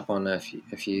 Like pick up on a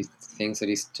few things that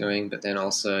he's doing, but then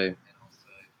also.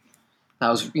 I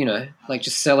was, like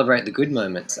just celebrate the good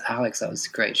moments. Alex, that was a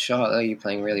great shot. Oh, you're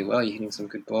playing really well. You're hitting some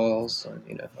good balls,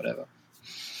 and, whatever.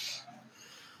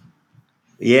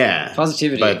 Yeah,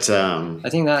 positivity. But I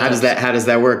think that how does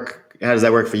that work? How does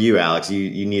that work for you, Alex?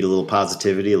 You need a little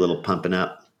positivity, a little pumping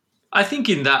up. I think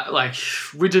in that, like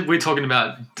we're talking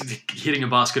about hitting a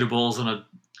basket of balls on a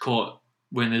court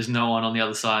when there's no one on the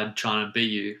other side trying to beat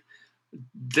you.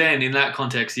 Then in that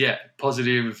context,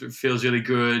 positive, it feels really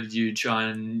good. You try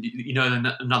and,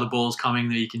 another ball's coming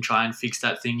that you can try and fix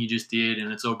that thing you just did and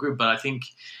it's all good. But I think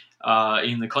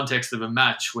in the context of a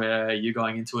match where you're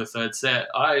going into a third set,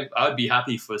 I would be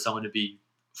happy for someone to be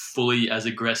fully as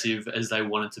aggressive as they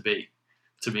want it to be,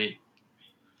 to me.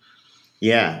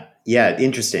 Yeah,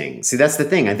 interesting. See, that's the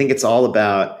thing. I think it's all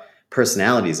about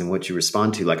personalities and what you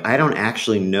respond to. Like, I don't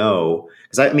actually know,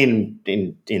 because I mean,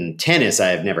 in tennis, I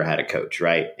have never had a coach,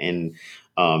 right? And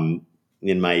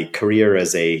in my career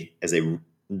as a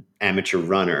amateur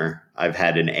runner, I've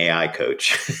had an AI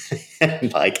coach,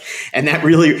 and it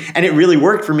really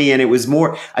worked for me. And it was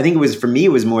more, I think it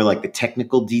was more like the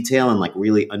technical detail and like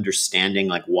really understanding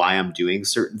like why I'm doing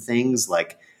certain things,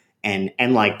 like and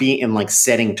like being and like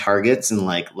setting targets and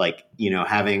like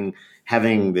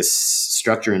having this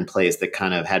structure in place that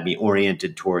kind of had me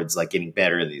oriented towards like getting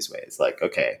better in these ways. Like,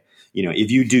 okay,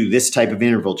 if you do this type of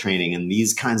interval training and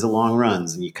these kinds of long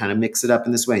runs and you kind of mix it up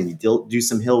in this way and you do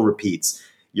some hill repeats,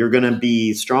 you're going to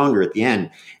be stronger at the end.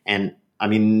 And I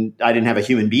mean, I didn't have a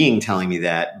human being telling me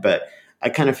that, but I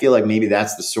kind of feel like maybe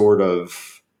that's the sort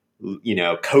of,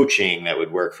 coaching that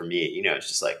would work for me. It's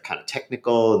just like kind of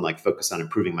technical and like focus on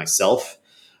improving myself.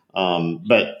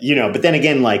 But then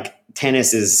again, like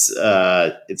tennis is,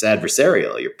 it's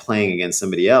adversarial. You're playing against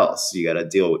somebody else. You got to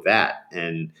deal with that.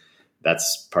 And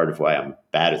that's part of why I'm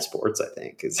bad at sports, I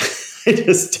think, is I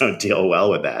just don't deal well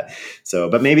with that. So,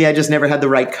 but maybe I just never had the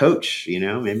right coach,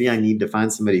 maybe I need to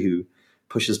find somebody who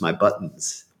pushes my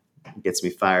buttons, gets me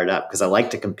fired up, because I like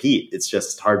to compete. It's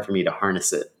just hard for me to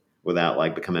harness it without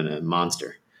like becoming a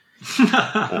monster.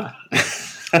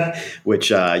 Which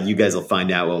you guys will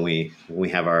find out when we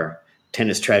have our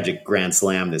Tennis Tragic Grand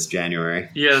Slam this January.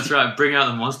 Yeah, that's right. Bring out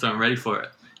the monster. I'm ready for it.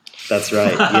 That's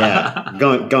right. Yeah.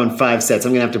 Going 5 sets.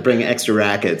 I'm going to have to bring extra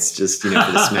rackets just, for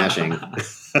the smashing.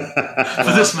 For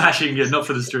the smashing, yeah, not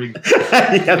for the string.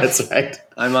 Yeah, that's right.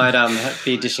 I might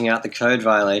be dishing out the code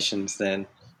violations then.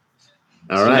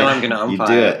 All right. I'm going to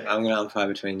umpire. You do it. I'm going to umpire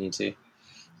between you two.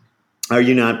 Are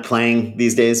you not playing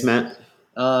these days, Matt?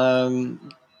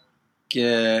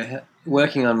 Yeah,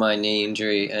 working on my knee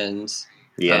injury and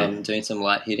doing some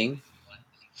light hitting,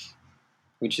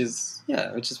 which is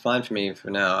fine for me for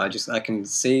now. I can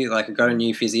see, like, I got a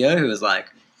new physio who was like,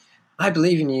 I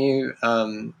believe in you,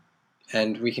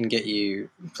 and we can get you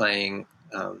playing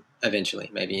eventually,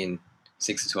 maybe in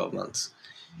 6 to 12 months.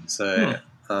 So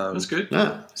that's good.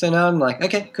 Yeah. So now I'm like,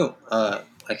 okay, cool. I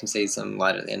can see some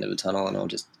light at the end of the tunnel, and I'll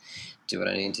just do what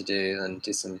I need to do and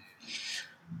do some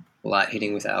light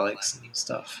hitting with Alex and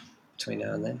stuff between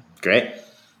now and then. Great.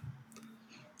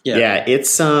 Yeah,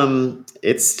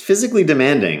 it's physically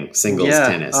demanding, singles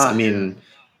tennis. I mean,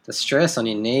 the stress on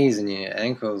your knees and your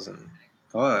ankles and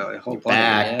your whole body,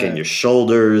 back and your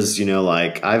shoulders.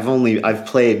 Like I've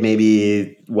played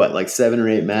maybe 7 or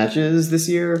 8 matches this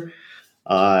year,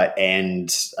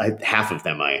 and half of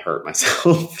them I hurt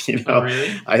myself. Oh,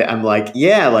 really? I'm like,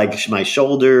 like my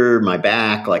shoulder, my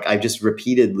back, like I just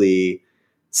repeatedly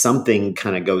something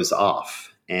kind of goes off.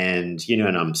 And,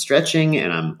 and I'm stretching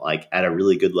and I'm like at a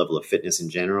really good level of fitness in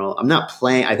general.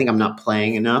 I think I'm not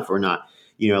playing enough, or not,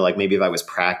 like maybe if I was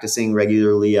practicing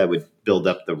regularly, I would build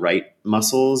up the right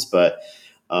muscles, but,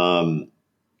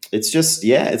 it's just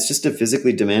a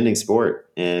physically demanding sport.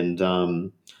 And,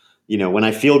 when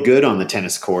I feel good on the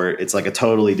tennis court, it's like a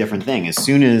totally different thing. As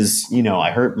soon as,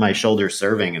 I hurt my shoulder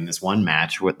serving in this one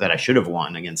match that I should have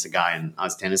won against a guy in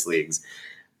Oz Tennis Leagues,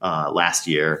 last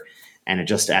year. And it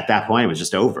just, at that point, it was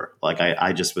just over. Like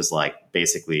I just was like,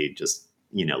 basically just,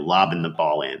 lobbing the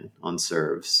ball in on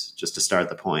serves just to start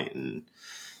the point.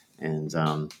 And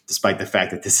despite the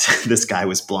fact that this guy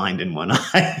was blind in one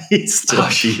eye, he still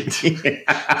cheated.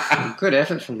 Good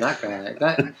effort from that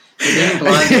guy. Being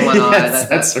blind in one eye.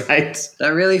 That's right.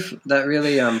 That really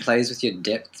plays with your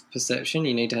depth perception.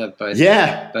 You need to have both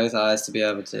eyes to be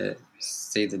able to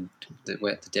see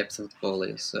where the depth of the ball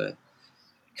is. So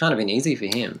kind of been easy for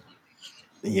him.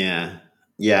 Yeah.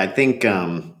 I think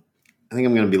I'm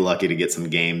going to be lucky to get some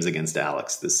games against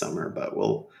Alex this summer, but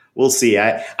we'll see.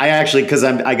 I actually, because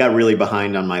I got really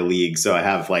behind on my league, so I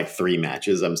have like 3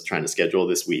 matches I'm trying to schedule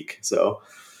this week. So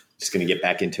just going to get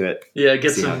back into it. Yeah,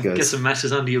 get some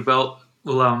matches under your belt.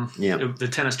 Well, the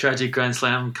Tennis Tragic Grand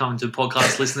Slam coming to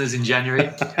podcast listeners in January.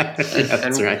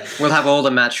 That's right. We'll have all the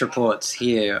match reports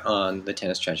here on the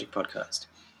Tennis Tragic podcast.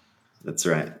 That's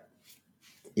right.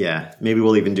 Yeah, maybe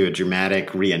we'll even do a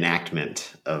dramatic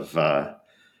reenactment of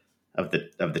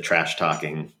the trash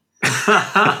talking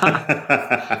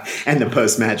and the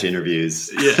post-match interviews.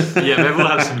 Yeah, maybe we'll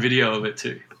have some video of it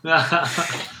too.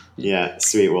 Yeah,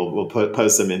 sweet. We'll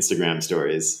post some Instagram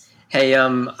stories. Hey,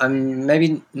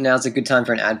 maybe now's a good time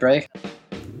for an ad break.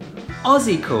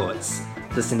 Aussie Courts,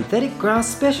 the synthetic grass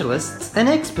specialists and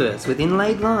experts with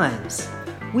inlaid lines.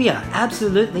 We are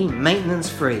absolutely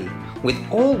maintenance-free, with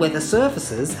all-weather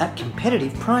surfaces at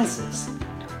competitive prices.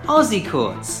 Aussie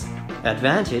Courts.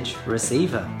 Advantage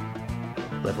Receiver.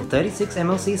 Level 36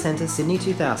 MLC Centre, Sydney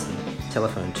 2000.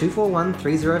 Telephone 241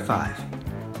 305.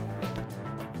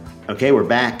 Okay, we're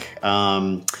back.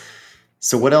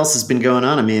 So what else has been going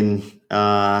on? I mean,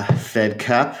 Fed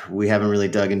Cup. We haven't really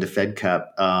dug into Fed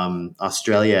Cup.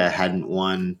 Australia hadn't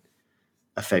won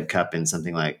a Fed Cup in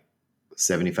something like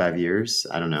 75 years.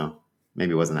 I don't know.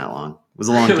 Maybe it wasn't that long. It was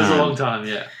a long time. It was a long time,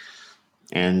 yeah.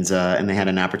 And they had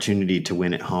an opportunity to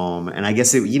win at home. And I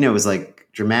guess it was like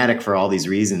dramatic for all these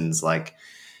reasons. Like,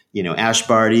 Ash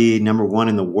Barty, number 1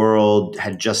 in the world,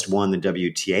 had just won the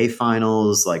WTA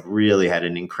finals, like really had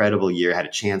an incredible year, had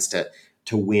a chance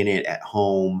to win it at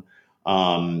home.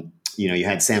 You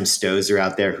had Sam Stosur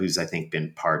out there, who's I think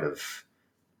been part of,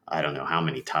 I don't know how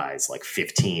many ties, like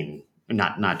 15,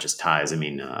 not just ties. I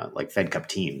mean, like Fed Cup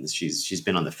teams. She's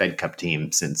been on the Fed Cup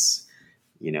team since,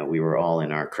 we were all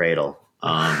in our cradle.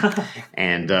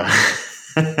 And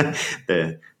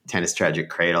the Tennis Tragic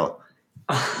cradle.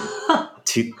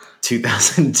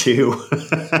 2002.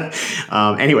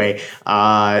 Anyway,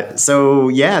 so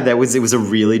yeah, it was a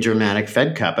really dramatic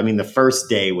Fed Cup. I mean, the first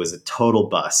day was a total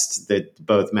bust. That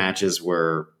both matches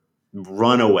were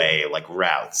runaway like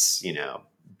routes,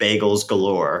 bagels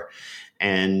galore.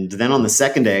 And then on the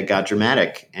second day, it got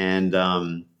dramatic, and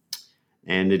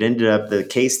it ended up the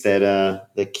case that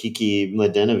Kiki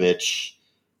Mladenovic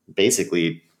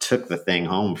basically took the thing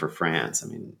home for France. I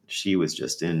mean, she was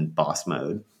just in boss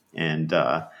mode, and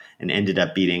ended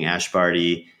up beating Ash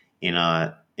Barty in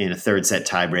a third set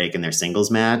tiebreak in their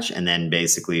singles match, and then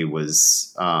basically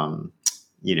was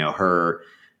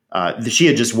she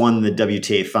had just won the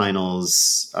WTA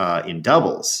finals in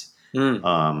doubles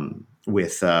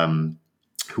with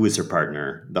who was her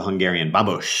partner, the Hungarian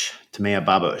Tamea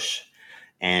Babos.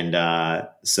 And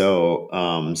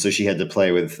so she had to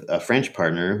play with a French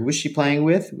partner. Who was she playing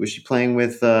with? Was she playing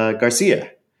with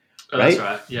Garcia? Oh, right? That's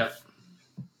right. Yeah.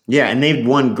 Yeah, and they've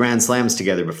won Grand Slams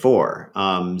together before.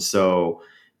 I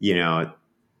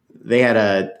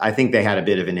think they had a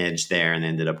bit of an edge there and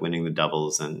ended up winning the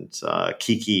doubles. And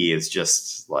Kiki is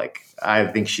just like, I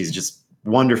think she's just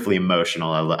wonderfully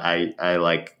emotional. I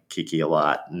like Kiki a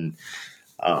lot. And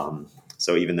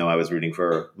so even though I was rooting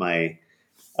for my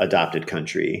adopted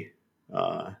country,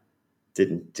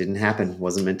 didn't happen.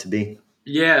 Wasn't meant to be.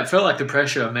 Yeah, it felt like the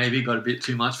pressure maybe got a bit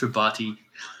too much for Barty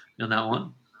on that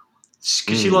one.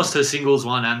 Because she lost her singles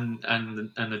one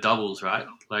and the doubles, right?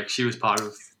 Like she was part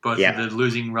of both of the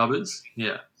losing rubbers.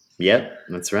 Yeah. Yep,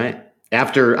 that's right.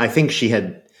 After I think she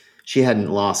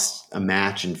hadn't lost a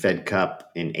match in Fed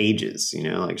Cup in ages.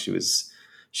 Like she was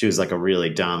like a really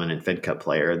dominant Fed Cup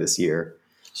player this year.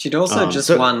 She'd also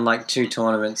won like 2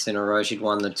 tournaments in a row. She'd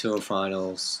won the Tour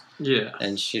Finals. Yeah.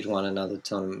 And she'd won another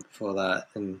tournament before that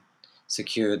and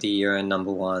secured the year-end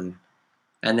number 1.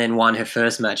 And then won her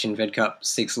first match in Fed Cup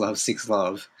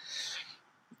 6-love.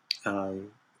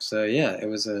 So yeah, it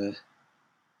was an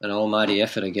almighty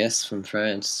effort, I guess, from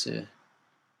France to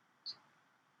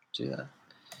do that.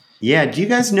 Yeah, do you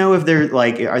guys know if they're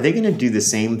like, are they going to do the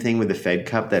same thing with the Fed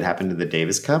Cup that happened to the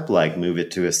Davis Cup, like move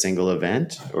it to a single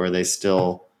event, or are they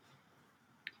still?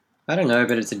 I don't know,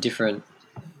 but it's a different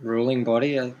ruling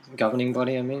body, a governing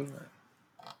body. I mean,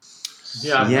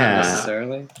 yeah, not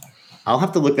necessarily. I'll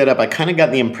have to look that up. I kind of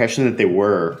got the impression that they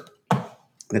were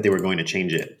going to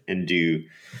change it and do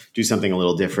something a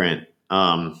little different.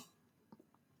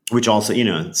 Which also,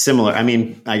 similar. I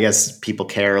mean, I guess people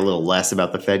care a little less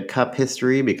about the Fed Cup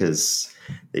history because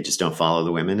they just don't follow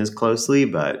the women as closely.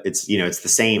 But it's it's the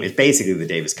same. It's basically the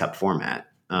Davis Cup format.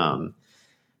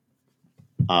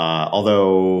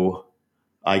 Although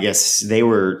I guess they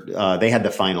had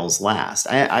the finals last.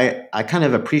 I kind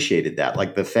of appreciated that.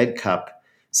 Like the Fed Cup,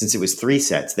 since it was 3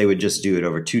 sets, they would just do it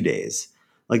over 2 days.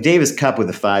 Like Davis Cup with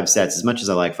the 5 sets, as much as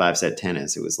I like 5-set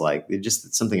tennis, it was like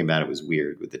something about it was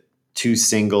weird with the 2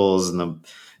 singles and the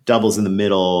doubles in the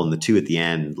middle and the 2 at the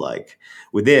end. Like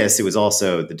with this, it was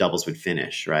also the doubles would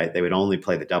finish, right? They would only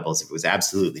play the doubles if it was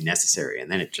absolutely necessary. And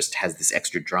then it just has this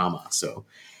extra drama. So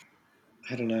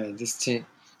I don't know, this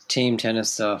team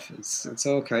tennis stuff, it's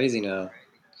all crazy now.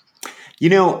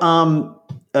 Nick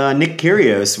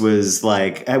Kyrgios was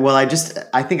like, I was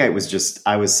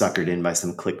suckered in by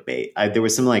some clickbait. There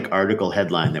was some like article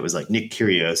headline that was like, Nick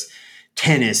Kyrgios,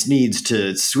 tennis needs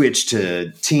to switch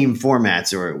to team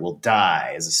formats or it will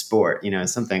die as a sport,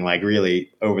 something like really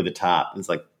over the top. It's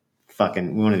like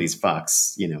fucking one of these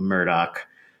fucks, Murdoch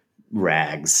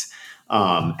rags.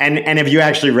 And if you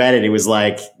actually read it, it was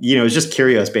like, it was just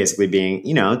Kyrgios basically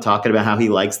being, talking about how he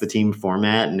likes the team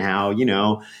format and how,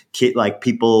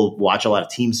 people watch a lot of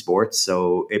team sports.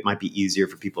 So it might be easier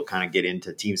for people to kind of get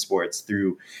into team sports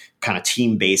through kind of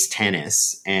team-based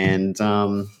tennis. And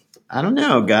I don't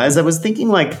know, guys. I was thinking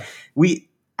like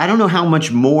I don't know how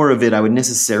much more of it I would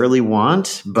necessarily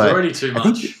want, but it's already too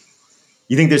much.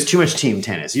 You think there's too much team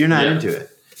tennis? You're not into it.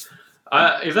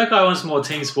 If that guy wants more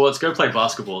team sports, go play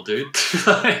basketball, dude.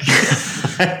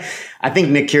 I think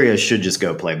Nick Kyrgios should just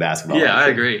go play basketball. Yeah, I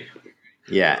agree.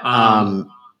 Yeah.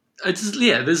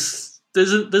 There's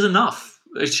enough.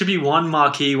 It should be one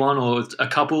marquee one or a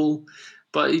couple,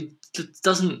 but it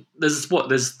doesn't.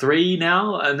 There's 3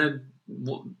 now, and then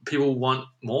people want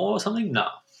more or something. No.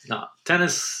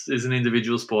 Tennis is an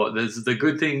individual sport. There's the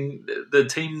good thing. The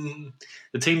team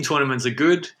tournaments are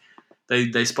good.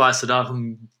 They spice it up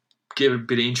and give a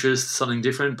bit of interest, something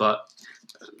different, but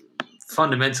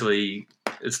fundamentally,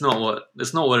 it's not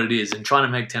what it is. And trying to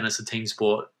make tennis a team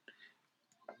sport,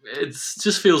 it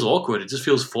just feels awkward. It just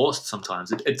feels forced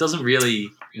sometimes. It doesn't really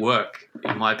work,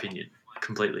 in my opinion,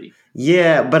 completely.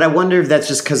 Yeah, but I wonder if that's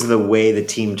just because of the way the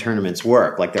team tournaments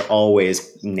work. Like they're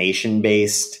always nation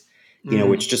based,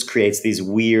 which just creates these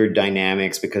weird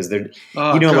dynamics because they're,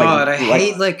 Oh God, I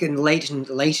hate like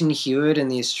Leighton Hewitt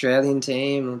and the Australian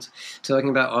team talking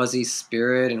about Aussie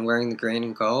spirit and wearing the green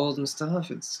and gold and stuff.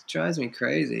 It drives me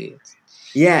crazy.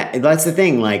 Yeah, that's the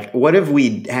thing. Like, what if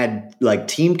we had like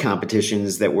team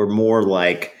competitions that were more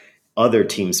like other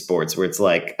team sports, where it's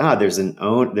like,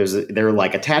 they're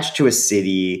like attached to a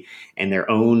city and they're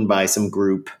owned by some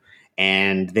group,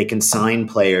 and they can sign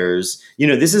players.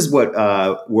 This is what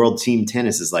World Team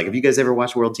Tennis is like. Have you guys ever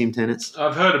watched World Team Tennis?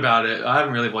 I've heard about it. I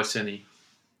haven't really watched any.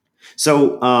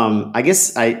 So I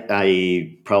guess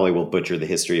I probably will butcher the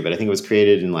history, but I think it was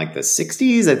created in like the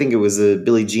 60s. I think it was a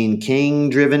Billie Jean King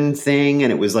driven thing.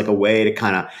 And it was like a way to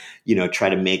kind of, try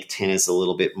to make tennis a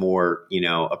little bit more,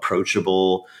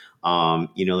 approachable, a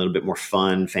little bit more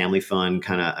fun, family fun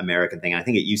kind of American thing. I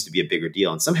think it used to be a bigger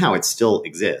deal, and somehow it still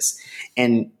exists.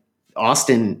 And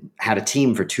Austin had a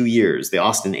team for 2 years, the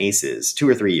Austin Aces, 2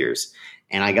 or 3 years.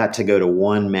 And I got to go to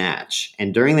one match.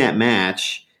 And during that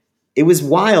match, it was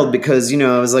wild because,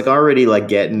 I was like already like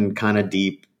getting kind of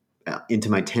deep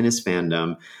into my tennis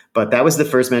fandom. But that was the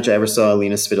first match I ever saw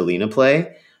Alina Svitolina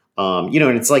play. And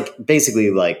it's like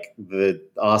basically like the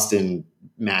Austin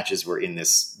matches were in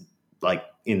this like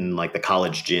in like the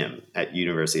college gym at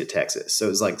University of Texas. So it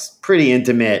was like pretty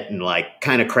intimate and like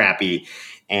kind of crappy.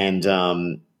 And,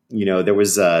 there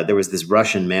was this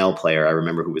Russian male player I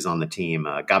remember who was on the team,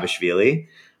 Gabashvili.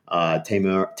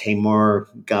 Timur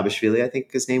Gabashvili, I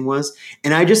think his name was.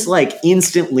 And I just like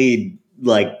instantly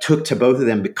like took to both of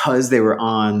them because they were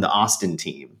on the Austin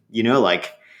team,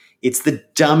 like it's the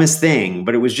dumbest thing,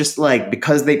 but it was just like,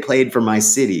 because they played for my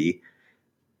city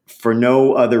for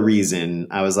no other reason.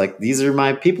 I was like, these are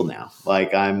my people now.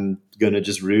 Like I'm going to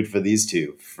just root for these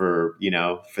two for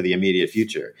the immediate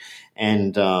future.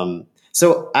 And,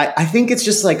 so I think it's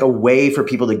just like a way for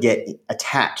people to get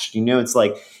attached. It's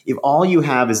like if all you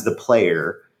have is the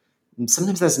player,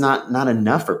 sometimes that's not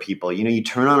enough for people. You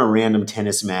turn on a random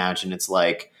tennis match and it's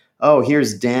like, oh,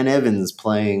 here's Dan Evans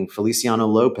playing Feliciano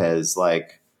Lopez.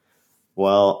 Like,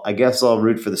 well, I guess I'll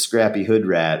root for the scrappy hood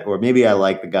rat, or maybe I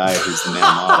like the guy who's the male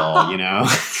model.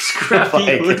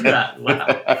 Scrappy hood rat.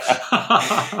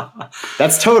 Wow.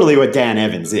 That's totally what Dan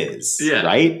Evans is. Yeah.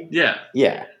 Right? Yeah.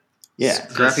 Yeah. Yeah.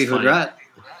 Scrappy hood rat.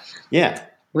 Yeah.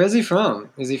 Where's he from?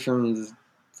 Is he from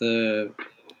the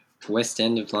West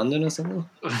End of London or something?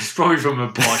 He's probably from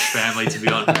a posh family, to be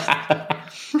honest.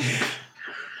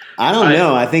 I don't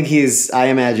know. I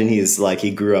imagine he's like,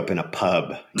 he grew up in a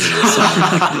pub,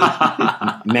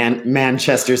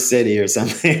 Manchester City or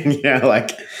something,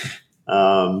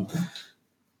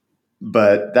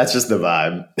 but that's just the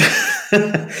vibe.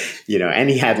 And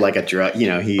he had like a drug,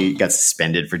 he got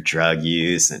suspended for drug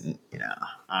use, and,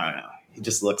 I don't know. He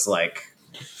just looks like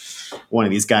one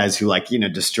of these guys who like,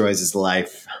 destroys his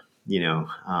life,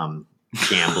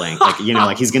 gambling,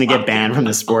 like he's going to get banned from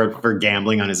the sport for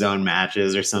gambling on his own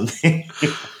matches or something.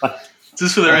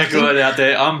 Just for the record out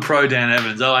there, I'm pro Dan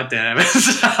Evans. I like Dan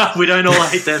Evans. We don't all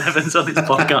hate Dan Evans on this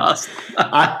podcast.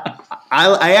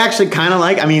 I actually kind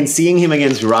of seeing him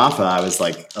against Rafa, I was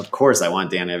like, of course I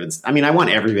want Dan Evans. I mean, I want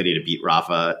everybody to beat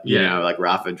Rafa. Like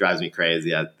Rafa drives me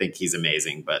crazy. I think he's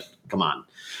amazing, but come on,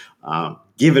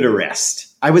 give it a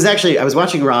rest. I was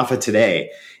watching Rafa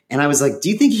today, and I was like, do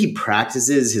you think he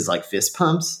practices his like fist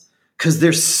pumps? Because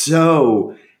they're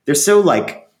so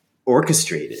like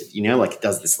orchestrated, like he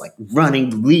does this like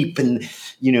running leap, and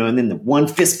and then the one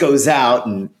fist goes out,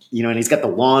 and and he's got the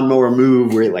lawnmower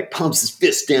move where he like pumps his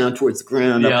fist down towards the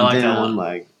ground, up and like down. That one.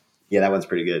 Like, yeah, that one's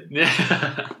pretty good. Yeah.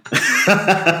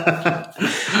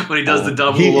 When he does the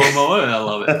double lawnmower, I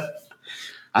love it.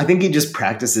 I think he just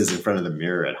practices in front of the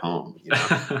mirror at home.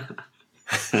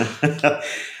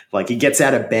 Like he gets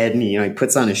out of bed and he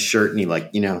puts on his shirt and he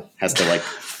has to like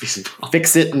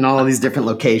fix it in all these different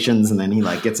locations, and then he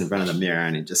like gets in front of the mirror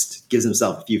and he just gives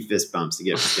himself a few fist bumps to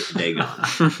get the day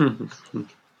going.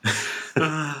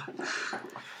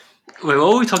 Wait,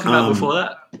 what were we talking about before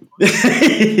that?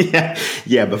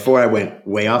 Yeah. Before I went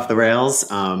way off the rails,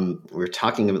 we're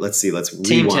talking about. Let's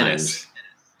team rewind.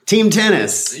 Team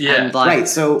tennis. Yeah, and right.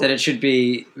 So that it should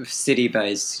be city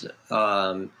based,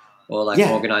 or like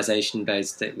organization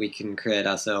based, that we can create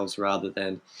ourselves rather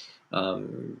than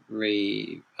than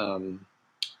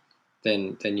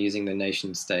using the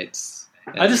nation states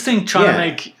I just think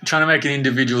trying to make an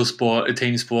individual sport a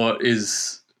team sport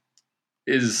is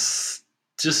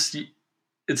just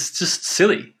it's just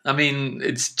silly. I mean,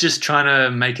 it's just trying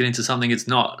to make it into something it's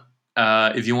not.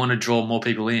 If you want to draw more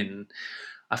people in,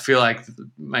 I feel like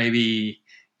maybe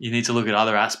you need to look at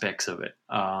other aspects of it.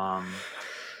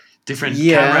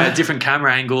 Different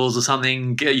camera angles or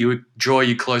something. Draw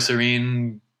you closer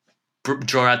in,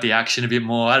 draw out the action a bit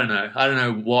more. I don't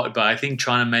know what, but I think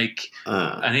trying to make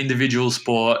an individual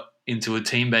sport into a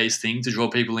team-based thing to draw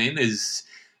people in is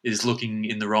looking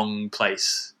in the wrong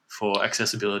place for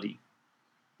accessibility.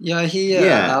 Yeah, I hear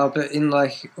Al, but in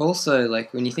also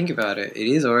when you think about it, it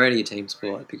is already a team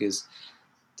sport because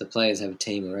the players have a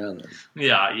team around them.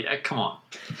 Yeah, come on.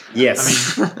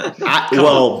 Yes. I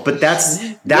mean, but that's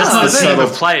not a team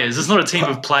of players. It's not a team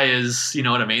of players. You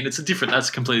know what I mean? That's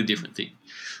a completely different thing.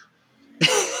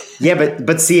 Yeah,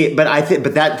 but I think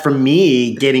that for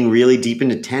me, getting really deep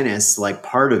into tennis,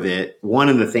 part of it, one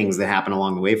of the things that happened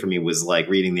along the way for me was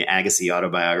reading the Agassi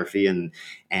autobiography and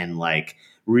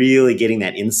really getting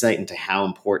that insight into how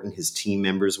important his team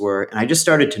members were. And I just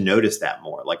started to notice that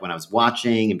more, when I was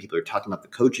watching and people are talking about the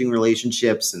coaching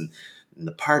relationships and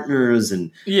the partners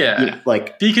and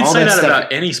but you can say that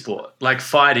about any sport,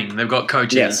 fighting. They've got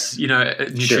coaches,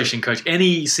 nutrition coach.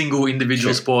 Any single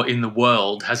individual sport in the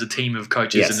world has a team of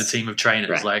coaches and a team of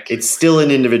trainers. Right. It's still an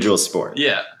individual sport.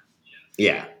 Yeah.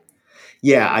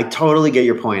 I totally get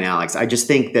your point, Alex. I just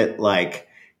think that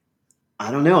I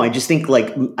don't know. I just think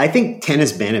I think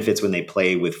tennis benefits when they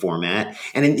play with format.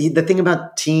 And the thing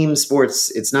about team sports,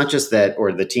 it's not just that,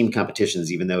 or the team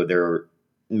competitions, even though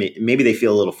maybe they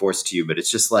feel a little forced to you, but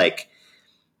it's just I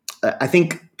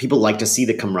think people like to see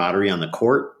the camaraderie on the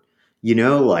court,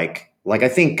 I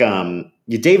think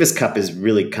the Davis Cup is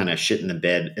really kind of shit in the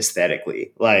bed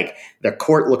aesthetically. Their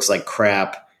court looks like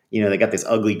crap. They got this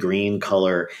ugly green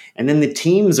color. And then the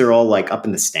teams are all up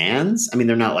in the stands. I mean,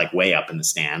 they're not way up in the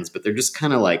stands, but they're just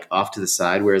kind of off to the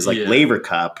side. Whereas Laver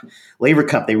Cup,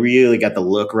 they really got the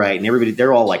look right. And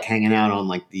they're all hanging out on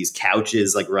these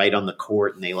couches, right on the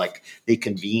court. And they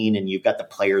convene and you've got the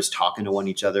players talking to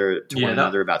one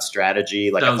another about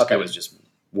strategy. I thought that was just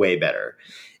way better.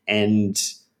 And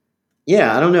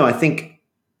I don't know. I think,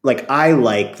 I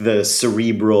like the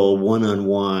cerebral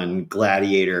one-on-one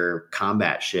gladiator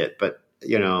combat shit, but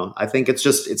I think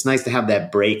it's nice to have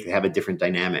that break, to have a different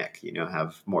dynamic,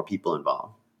 have more people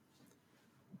involved.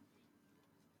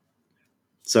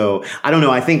 So I don't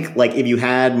know. I think if you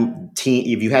had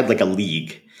a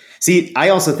league, see, I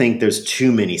also think there's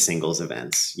too many singles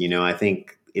events. I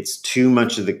think it's too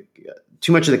much of the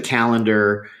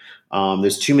calendar.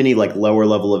 There's too many lower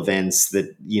level events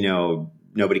that,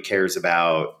 nobody cares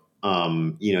about.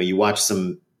 You watch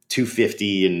some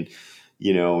 250 and,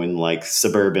 in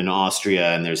suburban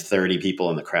Austria and there's 30 people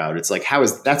in the crowd. It's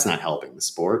that's not helping the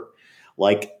sport.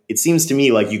 It seems to me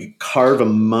you could carve a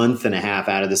month and a half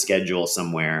out of the schedule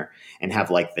somewhere and have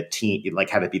the team,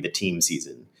 have it be the team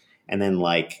season. And then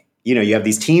you have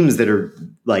these teams that are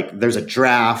there's a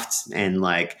draft and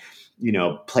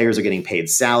players are getting paid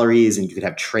salaries and you could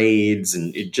have trades.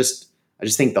 And I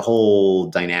just think the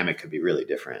whole dynamic could be really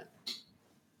different.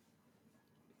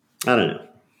 I don't know.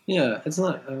 Yeah, it's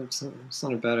not a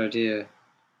bad idea.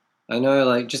 I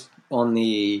know, just on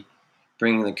the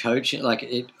bringing the coaching,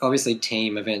 obviously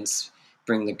team events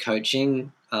bring the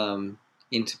coaching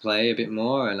into play a bit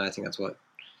more, and I think that's what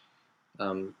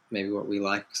maybe what we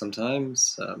like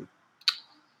sometimes,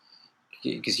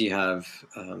 because you have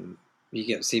you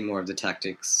get to see more of the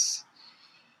tactics.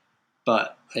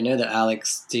 But I know that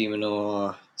Alex de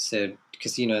Minaur said,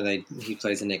 because he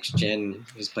plays the next gen,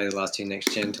 he's played the last two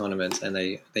next gen tournaments, and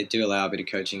they do allow a bit of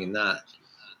coaching in that.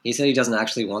 He said he doesn't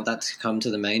actually want that to come to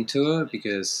the main tour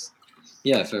because,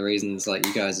 for reasons like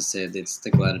you guys have said, it's the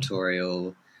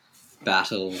gladiatorial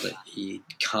battle that you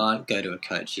can't go to a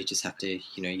coach. You just have to,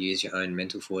 use your own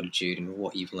mental fortitude and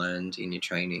what you've learned in your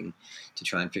training to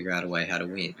try and figure out a way how to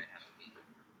win.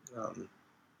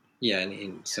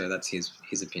 And so that's his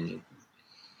opinion.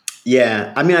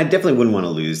 Yeah, I mean, I definitely wouldn't want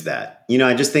to lose that.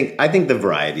 I think the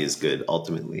variety is good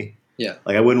ultimately. Yeah.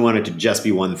 I wouldn't want it to just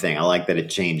be one thing. I like that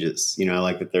it changes. I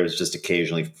like that there's just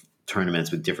occasionally tournaments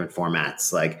with different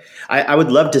formats. I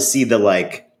would love to see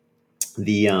the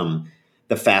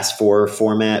Fast Four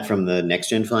format from the Next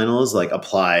Gen finals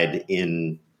applied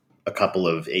in a couple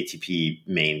of ATP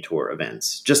main tour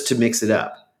events just to mix it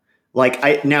up.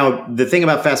 Now the thing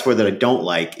about Fast Four that I don't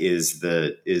like is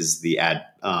the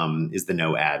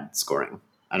no ad scoring.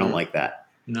 I don't like that.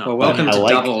 No. Well, welcome to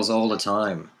doubles all the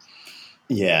time.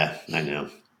 Yeah, I know.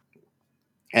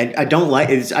 I don't like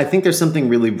it. I think there's something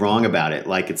really wrong about it.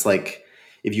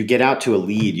 if you get out to a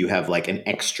lead, you have like an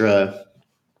extra,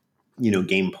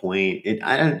 game point.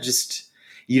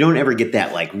 You don't ever get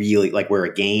that like really like where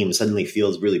a game suddenly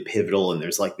feels really pivotal and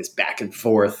there's like this back and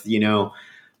forth,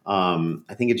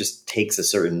 I think it just takes a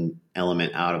certain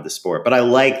element out of the sport, but I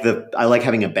like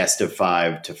having a best of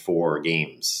 5 to 4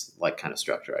 games, like kind of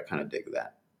structure. I kind of dig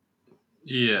that.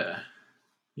 Yeah.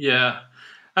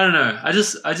 I don't know. I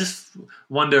just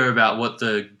wonder about what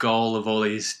the goal of all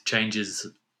these changes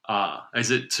are.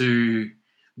 Is it to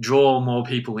draw more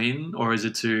people in, or is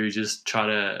it to just try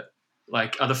to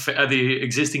like are the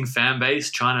existing fan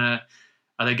base are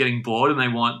they getting bored and they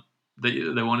want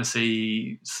to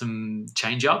see some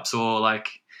change ups, or like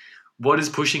what is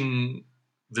pushing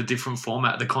the different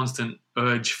format, the constant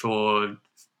urge for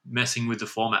messing with the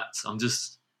formats?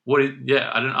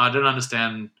 I don't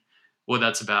understand what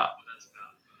that's about.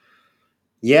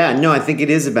 Yeah, no, I think it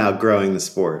is about growing the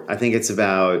sport. I think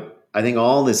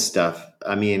all this stuff,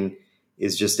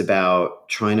 is just about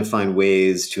trying to find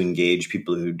ways to engage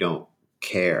people who don't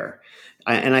care.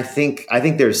 I think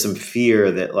there's some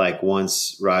fear that like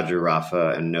once Roger, Rafa,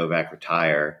 and Novak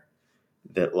retire,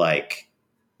 that like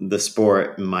the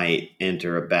sport might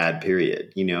enter a bad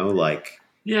period.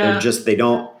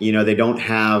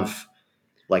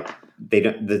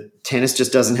 The tennis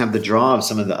just doesn't have the draw of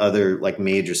some of the other like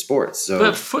major sports. So,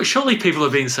 but surely people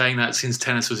have been saying that since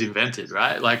tennis was invented,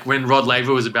 right? Like when Rod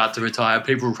Laver was about to retire,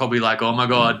 people were probably like, "Oh my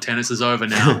god, tennis is over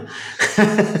now."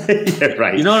 Yeah,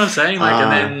 right. You know what I'm saying? Like,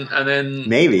 and then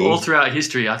maybe all throughout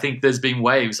history, I think there's been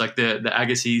waves like the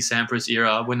Agassi, Sampras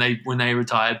era. When they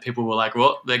retired, people were like,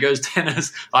 "Well, there goes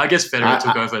tennis." I guess Federer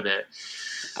took over there.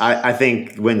 I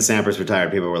think when Sampras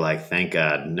retired, people were like, "Thank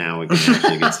God, now we can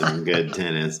actually get some good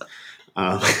tennis."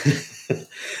 And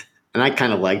I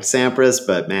kind of liked Sampras,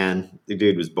 but man, the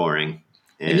dude was boring.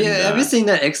 And, have you seen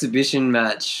that exhibition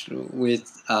match with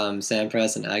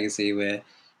Sampras and Agassi, where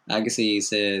Agassi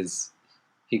says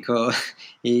he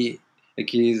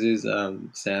accuses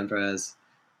Sampras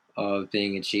of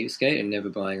being a cheapskate and never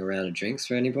buying a round of drinks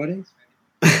for anybody?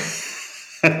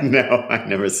 No, I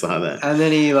never saw that. And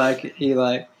then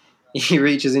he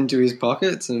reaches into his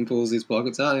pockets and pulls his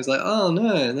pockets out, and he's like, "Oh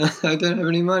no, I don't have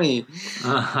any money."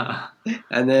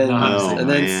 And then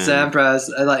Sampras,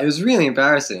 it was really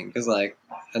embarrassing because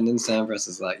and then Sampras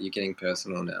is like, "You're getting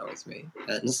personal now with me."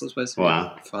 And this was supposed to be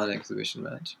a fun exhibition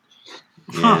match.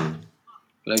 Yeah.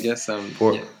 But I guess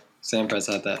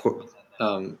Sampras had that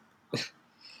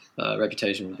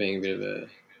reputation for being a bit of a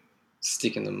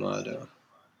stick in the mud.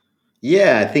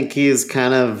 Yeah, I think he's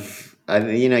kind of, I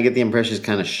get the impression he's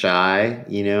kind of shy,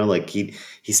 like he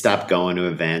stopped going to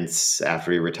events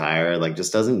after he retired, like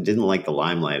just didn't like the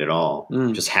limelight at all.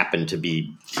 Just happened to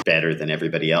be better than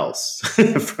everybody else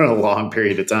for a long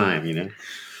period of time,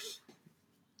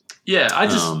 Yeah,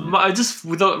 I just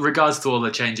with regards to all the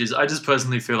changes, I just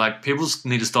personally feel like people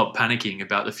need to stop panicking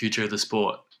about the future of the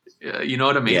sport. You know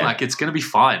what I mean? Yeah. Like, it's going to be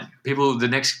fine. The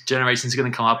next generation is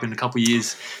going to come up in a couple of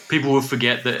years. People will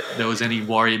forget that there was any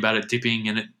worry about it dipping,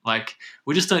 and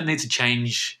we just don't need to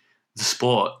change the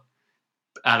sport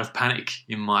out of panic,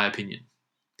 in my opinion.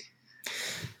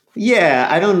 Yeah,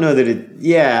 I don't know that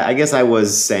I guess I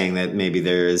was saying that maybe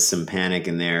there is some panic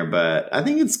in there, but I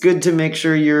think it's good to make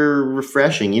sure you're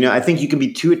refreshing. I think you can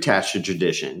be too attached to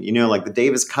tradition, like the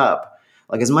Davis Cup,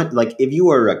 like as much, like if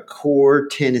you are a core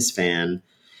tennis fan,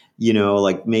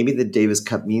 like maybe the Davis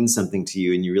Cup means something to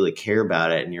you and you really care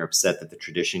about it and you're upset that the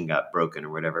tradition got broken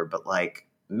or whatever. But like,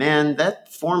 man,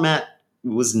 that format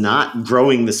was not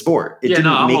growing the sport. It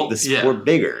didn't make the sport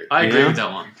bigger. I agree with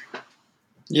that one.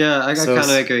 Yeah, I kind of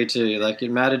agree too. Like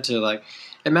it mattered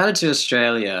to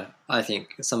Australia. I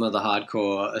think some of the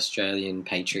hardcore Australian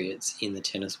patriots in the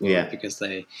tennis world because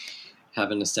they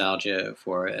have a nostalgia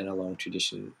for it and a long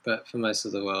tradition. But for most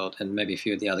of the world, and maybe a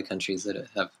few of the other countries that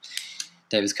have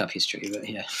Davis Cup history, but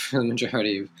yeah, for the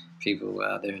majority of people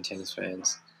out there in tennis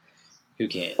fans, who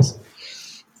cares?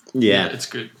 Yeah, it's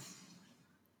good.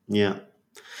 Yeah.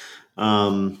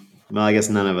 Well, I guess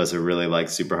none of us are really like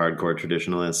super hardcore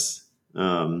traditionalists.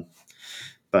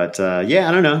 But I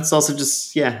don't know. It's also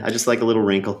just, I just like a little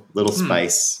wrinkle, little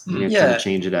spice, kind of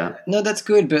change it out. No, that's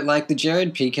good. But like the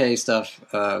Jared Piqué stuff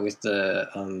with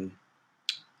the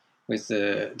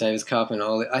Davis Cup and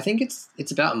all, I think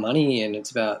it's about money and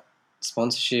it's about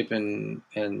sponsorship and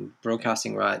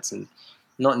broadcasting rights and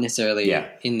not necessarily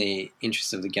in the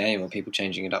interest of the game or people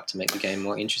changing it up to make the game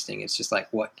more interesting. It's just like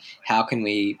how can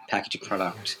we package a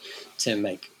product to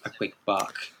make a quick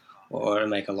buck or to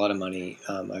make a lot of money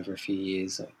over a few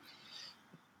years.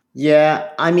 Yeah,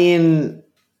 I mean,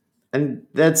 and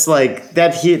that's like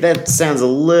that sounds a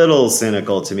little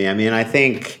cynical to me. I mean, I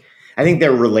think I think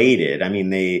they're related. I mean,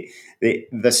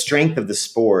 the strength of the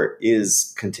sport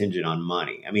is contingent on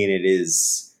money. I mean, it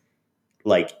is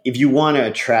like if you want to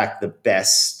attract the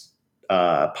best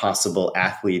possible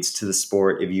athletes to the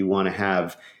sport, if you want to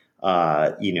have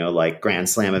like Grand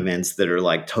Slam events that are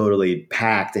like totally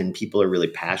packed and people are really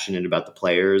passionate about the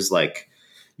players, like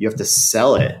you have to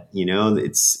sell it,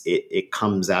 it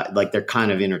comes out like they're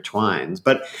kind of intertwined.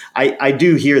 But I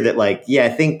do hear that, like, yeah, I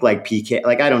think like PK,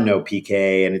 like I don't know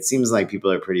PK, and it seems like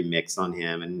people are pretty mixed on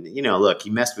him. And, look, he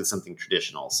messed with something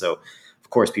traditional. So of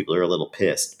course people are a little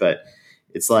pissed, but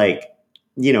it's like,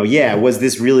 was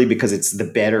this really because it's the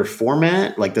better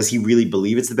format? Like, does he really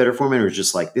believe it's the better format, or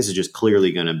just like, this is just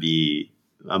clearly going to be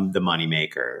the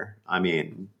moneymaker? I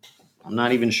mean, I'm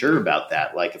not even sure about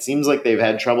that. Like, it seems like they've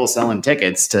had trouble selling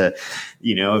tickets to,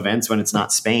 events when it's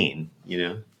not Spain,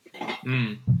 Yeah,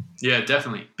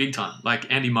 definitely. Big time.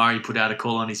 Like Andy Murray put out a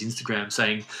call on his Instagram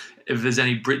saying, if there's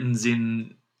any Britons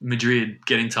in Madrid,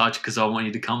 get in touch because I want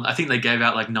you to come. I think they gave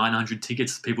out like 900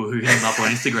 tickets to people who hit him up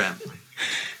on Instagram.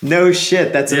 No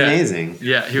shit. That's amazing.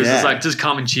 Yeah. He was just like, just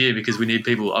come and cheer because we need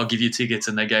people. I'll give you tickets.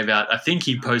 And they gave out, I think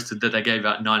he posted that they gave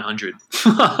out 900.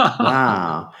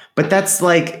 Wow. But that's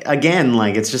like, again,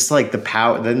 like, it's just like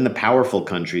then the powerful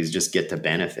countries just get to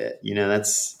benefit,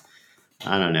 that's,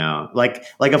 I don't know. Like,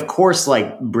 of course,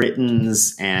 like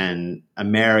Britons and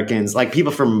Americans, like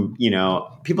people from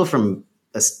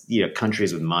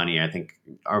countries with money, I think,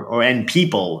 and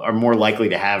people are more likely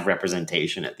to have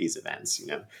representation at these events.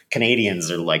 Canadians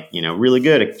are like, really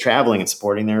good at traveling and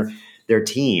supporting their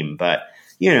team. But,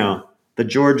 the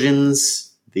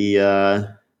Georgians, the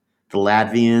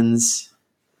Latvians,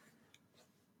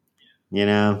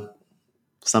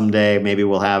 someday maybe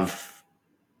we'll have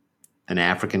an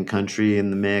African country in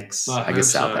the mix. I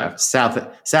guess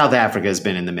South Africa has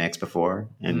been in the mix before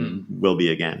and will be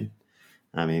again.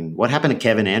 I mean, what happened to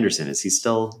Kevin Anderson? Is he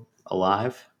still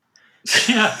alive?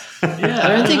 Yeah. I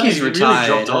don't think he's retired,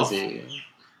 really dropped has off. he?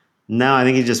 No, I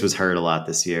think he just was hurt a lot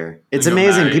this year. It's He got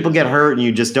amazing. married. People get hurt and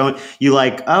you just don't, you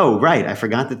like, oh, right. I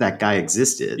forgot that guy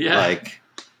existed. Yeah. Like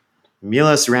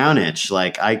Milos Raonic,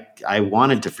 like I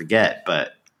wanted to forget,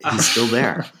 but he's still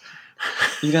there.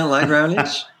 You don't like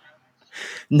Raonic?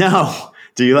 No.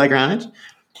 Do you like Raonic?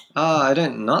 Oh, I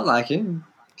don't not like him.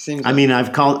 Seems I mean,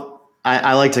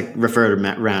 I like to refer to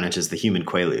Raonic as the human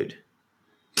Quaalude.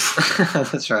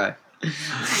 That's right.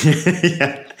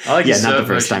 Yeah, I like his not the serve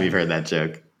first motion. time you've heard that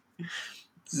joke.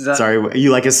 That- Sorry,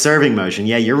 you like a serving motion.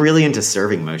 Yeah, you're really into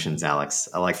serving motions, Alex.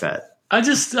 I like that. I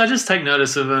just take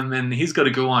notice of him, and he's got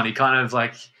a good one. He kind of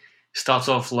like starts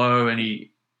off low, and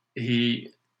he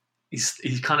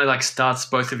kind of like starts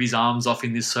both of his arms off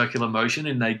in this circular motion,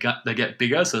 and they get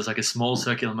bigger. So it's like a small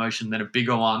circular motion, then a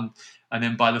bigger one, and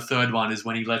then by the third one is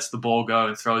when he lets the ball go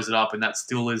and throws it up, and that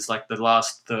still is like the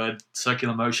last third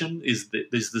circular motion is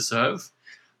the serve.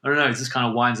 I don't know. It just kind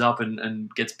of winds up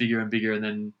and gets bigger and bigger, and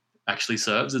then actually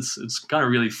serves. It's kind of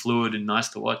really fluid and nice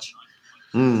to watch.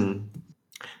 Mm.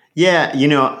 Yeah,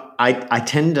 I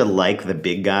tend to like the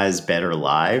big guys better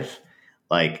live,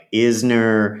 like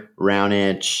Isner,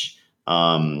 Raonic,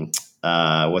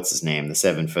 what's his name, the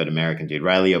 7-foot American dude,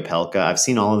 Riley Opelka. I've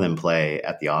seen all of them play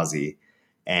at the Aussie,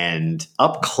 and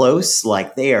up close,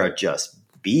 like they are just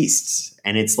beasts.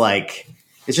 And it's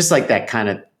just like that kind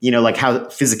of, like how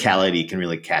physicality can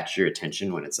really catch your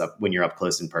attention when you're up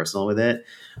close and personal with it.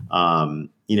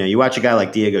 You watch a guy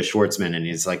like Diego Schwartzman and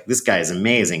he's like, this guy is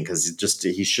amazing because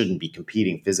he shouldn't be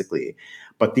competing physically.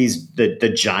 But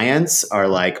the giants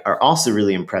are also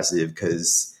really impressive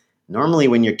because normally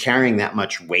when you're carrying that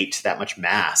much weight, that much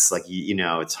mass, like,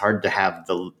 it's hard to have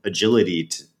the agility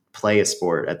to play a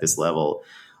sport at this level.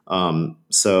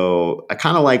 So I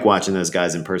kind of like watching those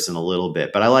guys in person a little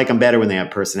bit, but I like them better when they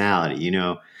have personality,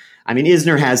 I mean,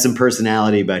 Isner has some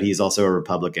personality, but he's also a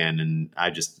Republican, and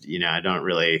I just, I don't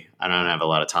have a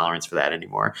lot of tolerance for that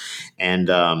anymore.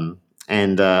 And I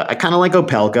kind of like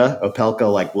Opelka.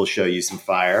 Opelka, like, will show you some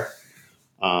fire.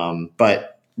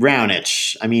 But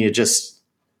Raonic, I mean, it just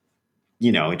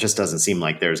doesn't seem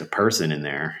like there's a person in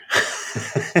there,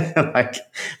 like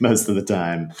most of the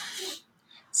time.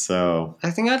 So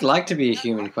I think I'd like to be a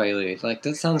human Quaalude. Like,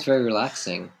 that sounds very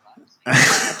relaxing.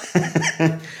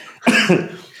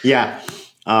 Yeah.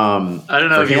 I don't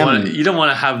know if you don't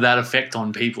want to have that effect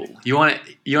on people. You want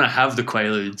to have the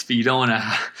Quaaludes, but you don't want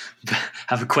to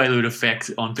have a Quaalude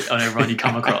effect on everyone you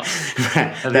come across.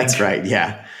 Right. That's right.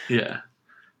 Yeah. Yeah.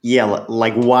 Yeah.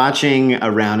 Like watching a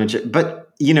Raonic,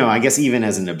 but I guess even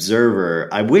as an observer,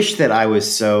 I wish that I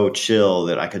was so chill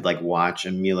that I could like watch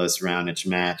a Milos Raonic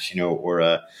match, or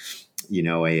a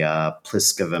a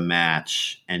Pliskova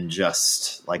match and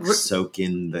just like soak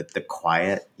in the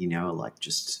quiet, like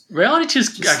just. Raonic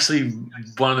is actually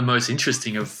one of the most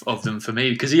interesting of them for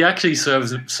me because he actually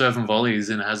serves and volleys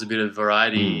and has a bit of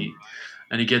variety.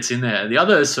 And he gets in there. The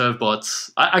other serve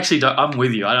bots, I'm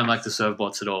with you. I don't like the serve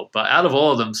bots at all. But out of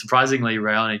all of them, surprisingly,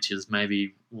 Raonic is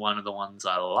maybe one of the ones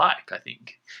I like, I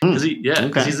think. Because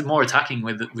he's more attacking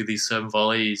with his serve and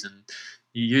volleys, and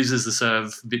he uses the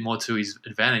serve a bit more to his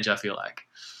advantage, I feel like.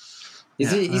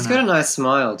 He's got a nice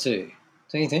smile too,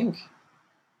 don't you think?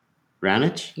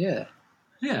 Raonic? Yeah.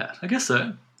 Yeah, I guess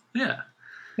so. Yeah.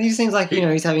 He seems like,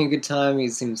 he's having a good time. He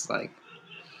seems like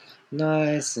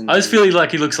nice. And I just feel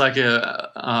like he looks like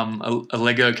a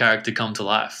Lego character come to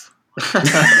life.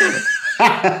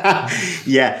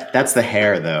 Yeah, that's the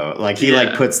hair though. Like he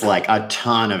puts like a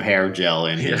ton of hair gel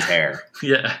in his hair.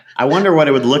 Yeah. I wonder what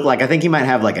it would look like. I think he might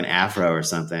have like an afro or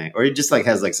something, or he just like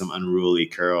has like some unruly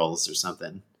curls or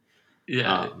something.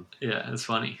 Yeah, it's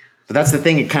funny. But that's the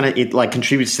thing. It like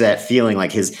contributes to that feeling.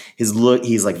 Like his look,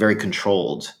 he's like very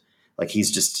controlled. Like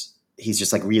he's just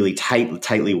like really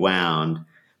tightly wound.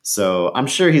 So I'm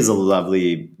sure he's a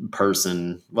lovely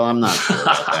person. Well, I'm not sure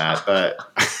about that, but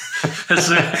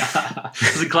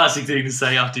it's a classic thing to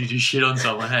say after you just shit on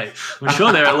someone. Hey, I'm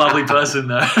sure they're a lovely person,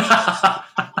 though.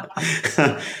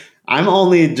 I'm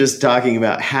only just talking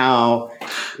about how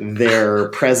their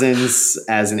presence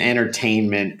as an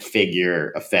entertainment figure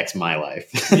affects my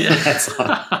life. Yeah, that's all.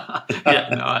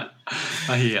 I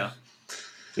hear.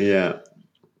 Yeah.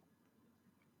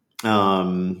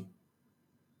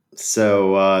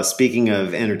 So speaking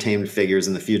of entertainment figures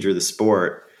in the future of the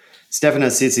sport,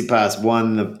 Stefanos Tsitsipas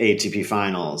won the ATP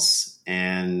finals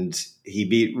and he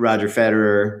beat Roger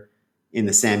Federer in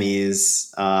the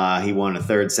semis. He won a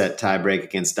third set tiebreak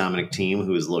against Dominic Thiem,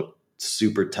 who has looked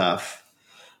super tough.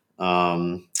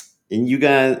 And you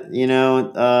guys, you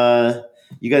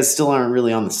guys still aren't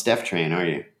really on the Steph train, are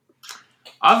you?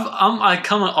 I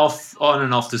come on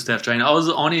and off the Steph train. I was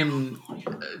on him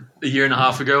a year and a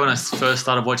half ago when I first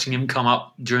started watching him come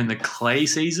up during the clay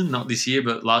season, not this year,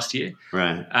 but last year.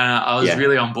 Right. And I was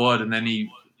really on board, and then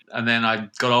I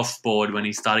got off board when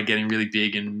he started getting really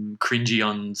big and cringy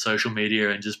on social media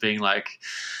and just being like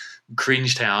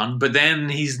cringe town. But then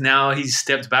he's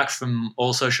stepped back from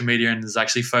all social media and is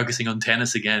actually focusing on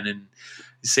tennis again, and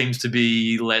he seems to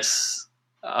be less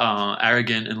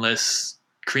arrogant and less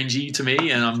cringy to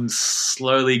me, and I'm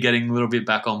slowly getting a little bit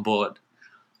back on board.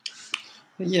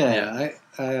 Yeah.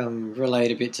 I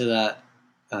relate a bit to that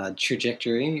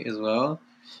trajectory as well.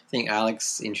 I think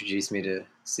Alex introduced me to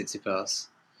Tsitsipas,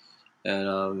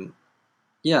 and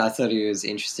I thought he was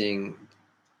interesting,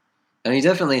 and he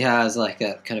definitely has like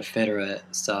that kind of Federer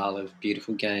style of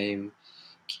beautiful game.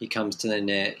 He comes to the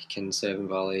net, he can serve and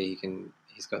volley,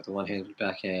 he's got the one-handed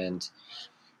backhand.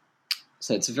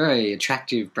 So it's a very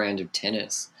attractive brand of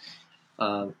tennis.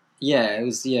 It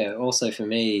was also for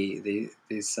me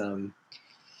these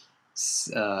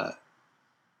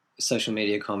social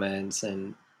media comments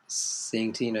and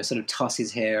seeing to sort of toss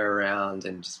his hair around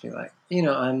and just be like,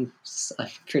 I'm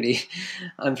pretty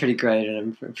great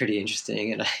and I'm pretty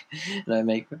interesting and I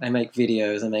make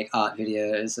videos, I make art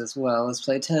videos as well as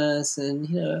play tennis, and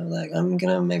I'm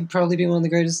gonna probably be one of the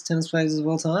greatest tennis players of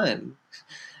all time.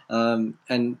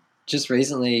 And just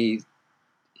recently,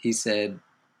 he said,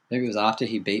 maybe it was after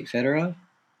he beat Federer,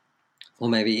 or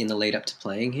maybe in the lead up to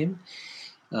playing him,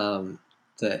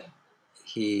 that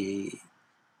he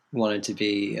wanted to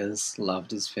be as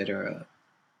loved as Federer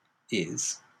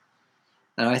is.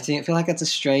 And I feel like that's a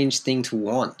strange thing to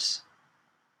want.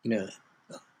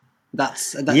 That's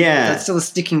still a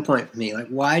sticking point for me. Like,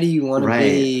 why do you want to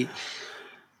be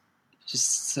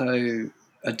just so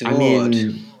adored? I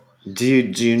mean, do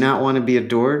you not want to be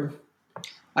adored?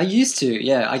 I used to,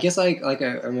 yeah. I guess I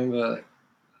remember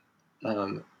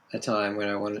a time when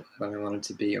I wanted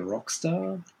to be a rock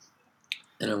star,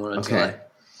 and I wanted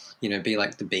to be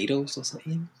like the Beatles or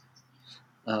something.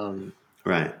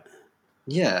 Right.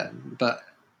 Yeah, but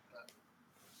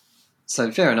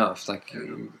so fair enough. Like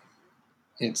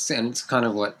it's kind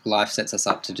of what life sets us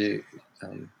up to do,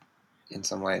 in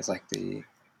some ways, like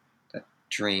that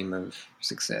dream of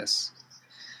success.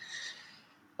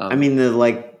 I mean,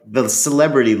 the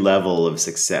celebrity level of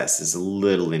success is a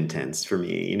little intense for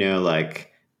me.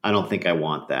 I don't think I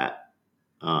want that.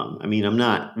 I mean, I'm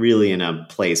not really in a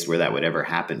place where that would ever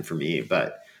happen for me,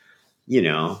 but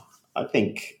I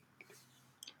think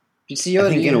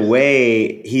in a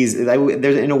way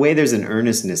there's an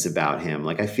earnestness about him.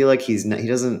 Like I feel like there's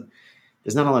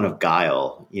not a lot of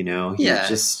guile. He's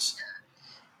just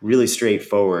really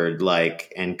straightforward,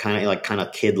 and kind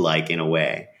of kid-like in a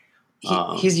way.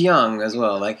 He's young as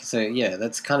well. Like, so yeah,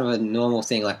 that's kind of a normal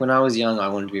thing. Like when I was young, I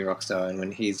wanted to be a rock star, and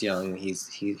when he's young,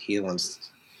 he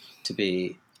wants to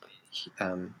be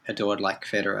adored like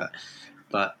Federer.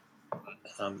 But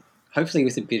hopefully,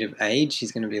 with a bit of age,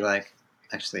 he's going to be like,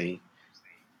 actually,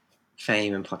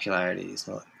 fame and popularity is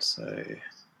not so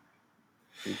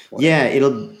important. Yeah,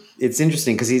 it's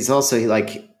interesting because he's also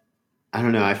like, I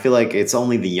don't know. I feel like it's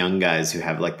only the young guys who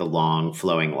have like the long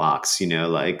flowing locks,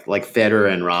 like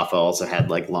Federer and Rafa also had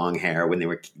like long hair when they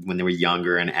were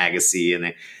younger, and Agassi,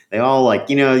 and they all like,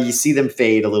 you see them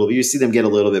fade a little bit. You see them get a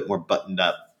little bit more buttoned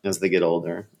up as they get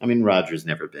older. I mean, Roger's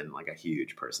never been like a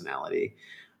huge personality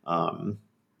on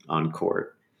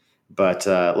court. But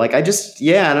I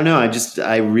don't know.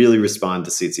 I really respond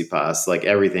to Tsitsipas, like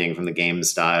everything from the game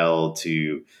style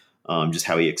to just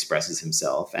how he expresses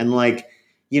himself. And like,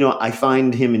 I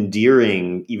find him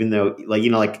endearing, even though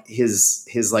like his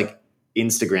like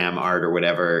Instagram art or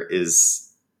whatever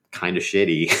is kind of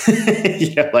shitty.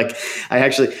 Like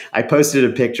I posted a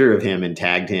picture of him and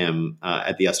tagged him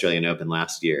at the Australian Open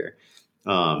last year.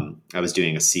 I was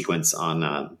doing a sequence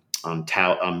on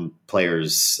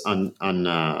players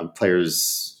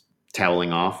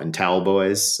toweling off and towel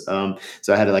boys.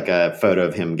 So I had like a photo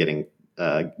of him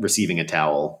receiving a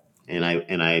towel, and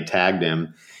I tagged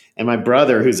him. And my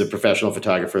brother, who's a professional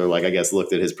photographer, like I guess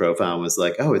looked at his profile and was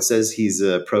like, "Oh, it says he's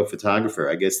a pro photographer.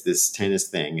 I guess this tennis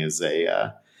thing is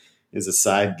a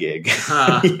side gig."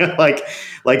 Huh.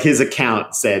 Like his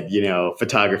account said,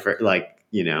 photographer,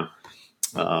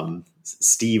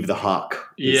 Steve the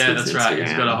Hawk. Yeah, that's right. He's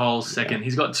Instagram. got a whole second.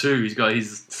 He's got two. He's got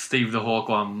his Steve the Hawk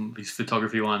one, his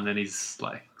photography one, then he's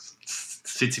like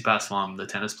Tsitsipas one, the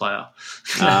tennis player.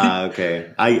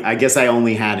 Okay. I guess I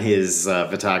only had his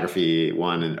photography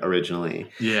one originally.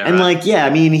 Yeah, and right.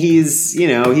 I mean, he's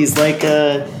like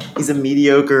he's a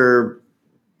mediocre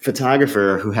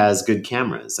photographer who has good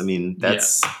cameras. I mean,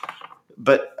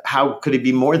 but how could he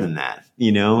be more than that?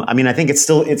 I mean, I think it's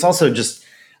also just,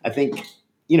 I think,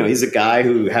 he's a guy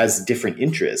who has different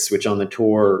interests, which on the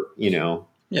tour,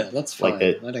 Yeah, that's fine.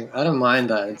 I don't mind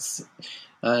that. It's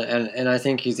and I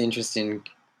think his interest in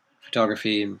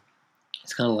photography,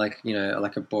 it's kind of like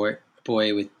like a boy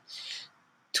with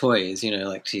toys.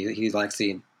 Like he likes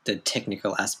the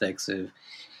technical aspects of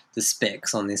the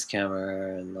specs on this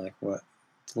camera and like what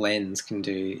lens can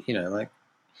do. He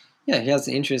has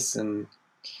the interests, and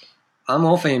I'm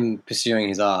all for him pursuing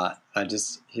his art.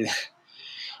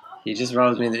 He just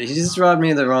rubbed me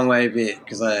the wrong way a bit,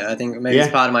 because I think maybe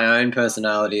it's part of my own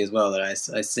personality as well, that I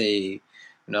see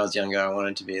when I was younger. I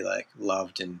wanted to be like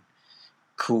loved and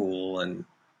cool and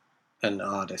an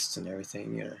artist and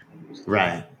everything,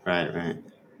 Right. But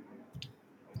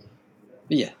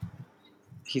yeah,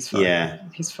 he's fine. Yeah.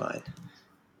 He's fine.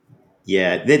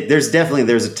 Yeah, there's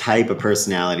a type of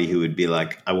personality who would be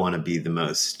like, I want to be the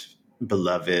most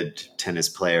beloved tennis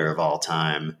player of all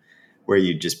time, where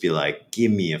you'd just be like,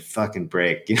 give me a fucking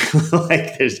break.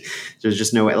 Like there's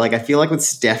just no way. Like I feel like with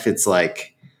Steph, it's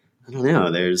like, I don't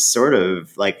know, there's sort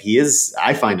of like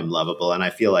I find him lovable, and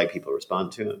I feel like people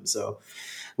respond to him. So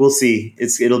we'll see.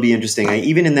 It'll be interesting.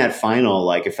 Even in that final,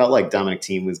 like it felt like Dominic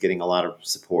Thiem was getting a lot of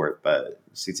support, but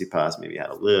Tsitsipas maybe had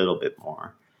a little bit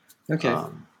more. Okay.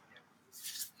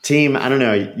 Thiem, I don't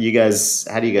know. You guys,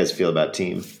 how do you guys feel about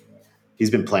Thiem? He's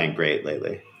been playing great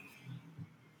lately.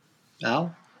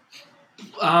 Al?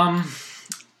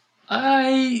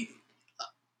 I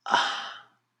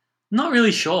not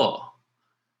really sure.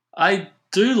 I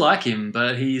do like him,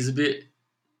 but he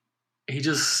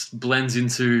just blends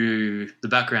into the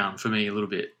background for me a little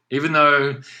bit. Even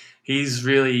though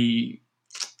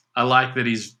I like that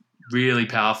he's really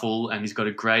powerful and he's got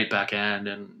a great backhand,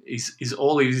 and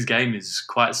all of his game is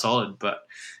quite solid, but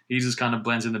he just kind of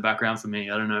blends in the background for me.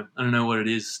 I don't know what it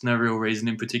is. No real reason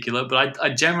in particular, but I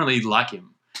generally like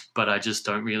him, but I just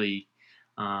don't really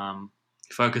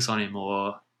focus on him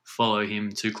or follow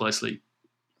him too closely.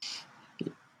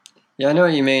 Yeah, I know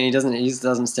what you mean. He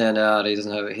doesn't stand out. He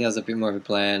has a bit more of a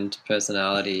bland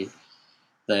personality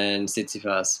than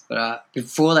Tsitsipas. But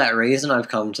for that reason, I've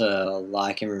come to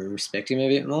like him and respect him a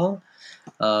bit more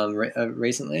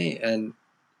recently. And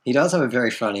he does have a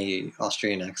very funny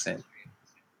Austrian accent.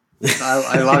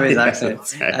 I love his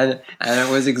accent. Right. And it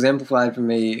was exemplified for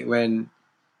me when,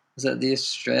 was it the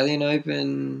Australian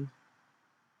Open?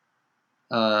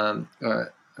 Or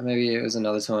maybe it was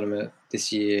another tournament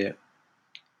this year,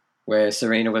 where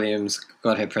Serena Williams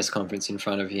got her press conference in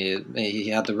front of him. He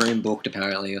had the room booked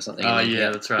apparently or something. Oh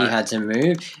yeah, that's right. He had to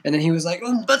move, and then he was like,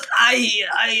 "Oh, but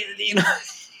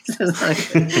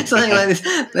something like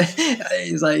this."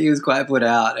 He's like, he was quite put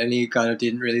out, and he kind of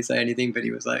didn't really say anything, but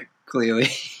he was like clearly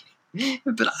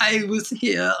but I was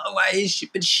here. Why?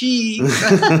 But she. and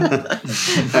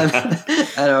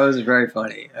it was very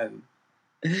funny. And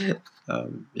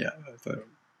yeah,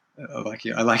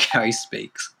 I like how he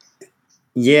speaks.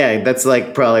 Yeah, that's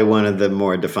like probably one of the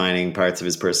more defining parts of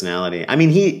his personality. I mean,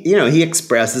 he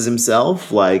expresses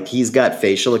himself, like he's got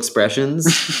facial expressions.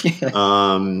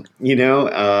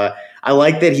 I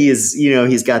like that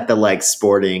he's got the like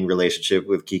sporting relationship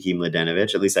with Kiki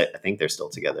Mladenovic. At least I think they're still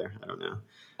together. I don't know.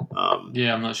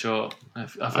 Yeah, I'm not sure.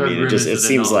 I've heard rumors. It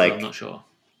seems like I'm not sure.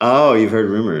 Oh, you've heard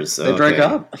rumors. They broke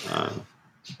up.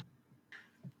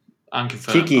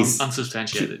 Unconfirmed. Kiki's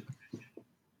unsubstantiated.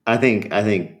 I think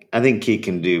Kiki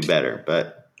can do better,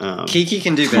 but Kiki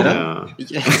can do better.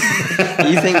 You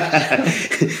think?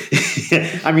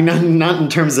 I mean, not in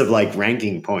terms of like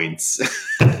ranking points.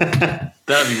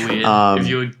 That'd be weird if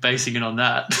you were basing it on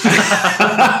that.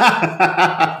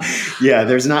 Yeah,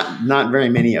 there's not very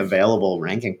many available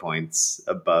ranking points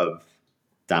above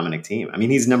Dominic Thiem. I mean,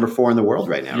 he's number 4 in the world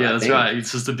right now. Yeah, that's right.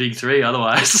 It's just the big 3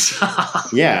 otherwise.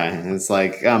 Yeah, it's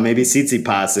like maybe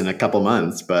Tsitsipas in a couple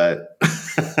months, but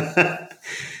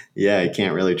yeah, you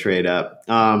can't really trade up.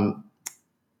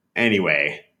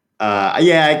 Anyway,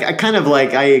 I kind of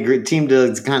like, I agree. Thiem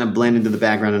does kind of blend into the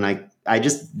background, and I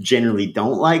just generally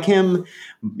don't like him.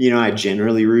 I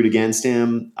generally root against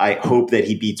him. I hope that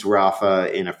he beats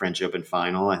Rafa in a French Open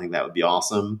final. I think that would be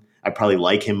awesome. I'd probably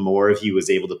like him more if he was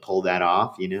able to pull that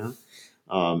off,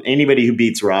 Anybody who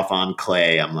beats Rafa on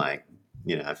clay, I'm like,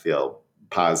 I feel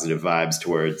positive vibes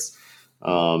towards.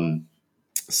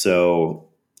 So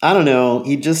I don't know.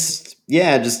 He just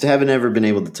haven't ever been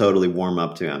able to totally warm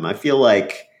up to him. I feel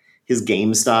like his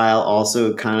game style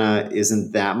also kind of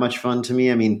isn't that much fun to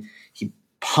me. I mean, he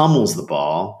pummels the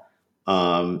ball,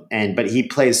 but he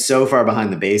plays so far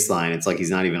behind the baseline. It's like he's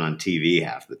not even on TV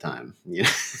half the time.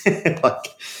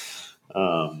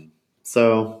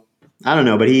 So I don't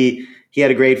know, but he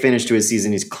had a great finish to his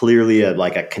season. He's clearly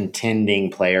a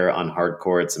contending player on hard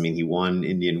courts. I mean, he won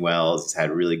Indian Wells. He's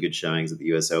had really good showings at the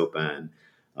U.S. Open.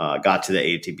 Got to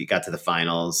the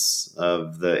finals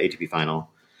of the ATP final.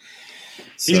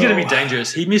 He's going to be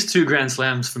dangerous. He missed 2 Grand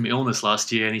Slams from illness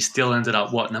last year, and he still ended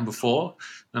up number 4,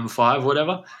 number 5,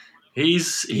 whatever. He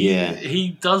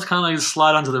does kind of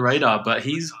slide under the radar, but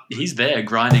he's there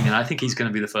grinding, and I think he's going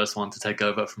to be the first one to take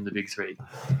over from the big 3.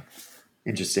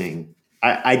 Interesting.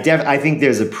 I think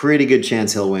there's a pretty good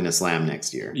chance he'll win a slam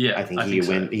next year. Yeah, I think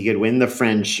he could win the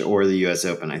French or the U.S.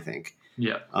 Open. I think.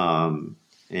 Yeah.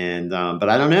 But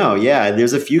I don't know. Yeah,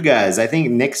 there's a few guys. I think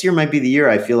next year might be the year.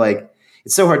 I feel like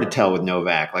it's so hard to tell with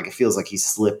Novak. Like it feels like he's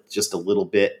slipped just a little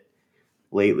bit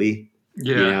lately.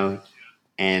 Yeah.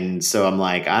 And so I'm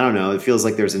like, I don't know. It feels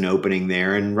like there's an opening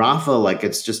there. And Rafa, like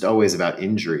it's just always about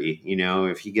injury.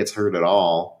 If he gets hurt at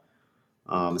all,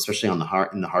 especially in the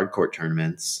hard court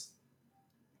tournaments.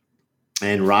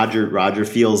 And Roger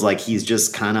feels like he's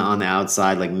just kind of on the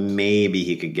outside. Like maybe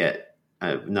he could get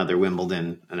another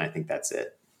Wimbledon, and I think that's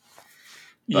it.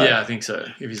 But, yeah, I think so,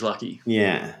 if he's lucky.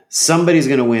 Yeah. Somebody's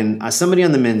going to win. Somebody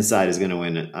on the men's side is going to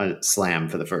win a slam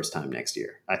for the first time next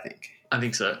year, I think. I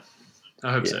think so.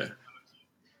 I hope so.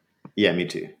 Yeah, me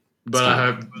too. But I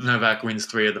hope Novak wins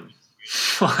 3 of them.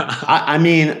 I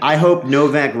mean, I hope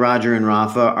Novak, Roger, and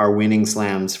Rafa are winning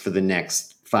slams for the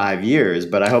next 5 years,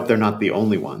 but I hope they're not the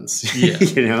only ones. Yeah.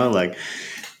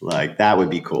 Like that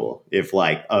would be cool if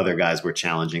like other guys were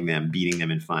challenging them, beating them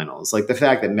in finals. Like the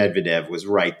fact that Medvedev was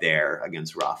right there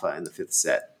against Rafa in the 5th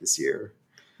set this year,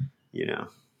 Yeah,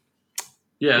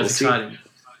 it's exciting.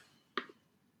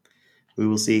 We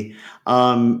will see.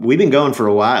 We've been going for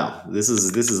a while. This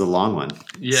is a long one.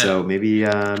 Yeah. So maybe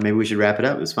we should wrap it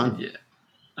up. It was fun. Yeah.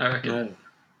 I reckon.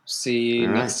 See you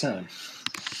next time.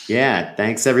 Yeah.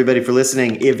 Thanks everybody for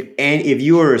listening. If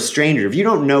you are a stranger, if you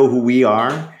don't know who we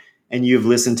are, and you've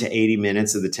listened to 80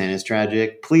 minutes of the Tennis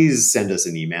Tragic, please send us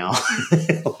an email.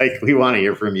 Like we want to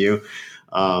hear from you.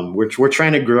 We're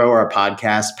trying to grow our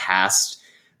podcast past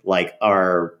like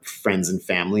our friends and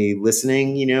family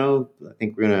listening. I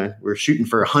think we're shooting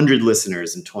for 100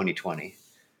 listeners in 2020.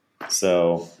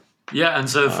 So yeah, and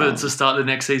so to start the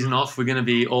next season off, we're going to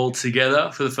be all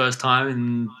together for the first time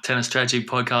in Tennis Tragic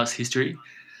podcast history.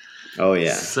 Oh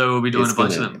yeah. So we'll be doing a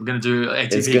bunch of them. We're going to do ATP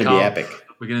Cup. It's going to be epic.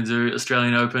 We're going to do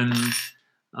Australian Open,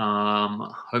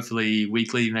 hopefully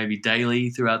weekly, maybe daily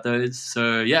throughout those.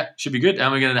 So, yeah, should be good.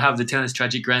 And we're going to have the Tennis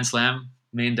Tragic Grand Slam,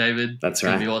 me and David. That's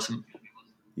right. It's going to be awesome.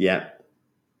 Yeah.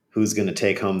 Who's going to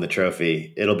take home the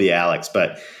trophy? It'll be Alex,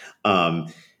 but I'm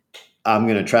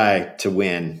going to try to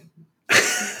win.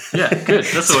 Yeah, good.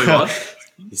 That's what we want.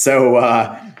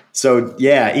 So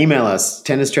yeah, email us,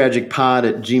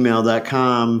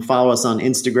 tennistragicpod@gmail.com. Follow us on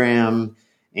Instagram.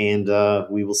 and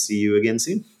we will see you again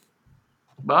soon.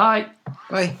 Bye.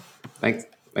 Bye.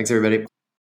 Thanks, everybody.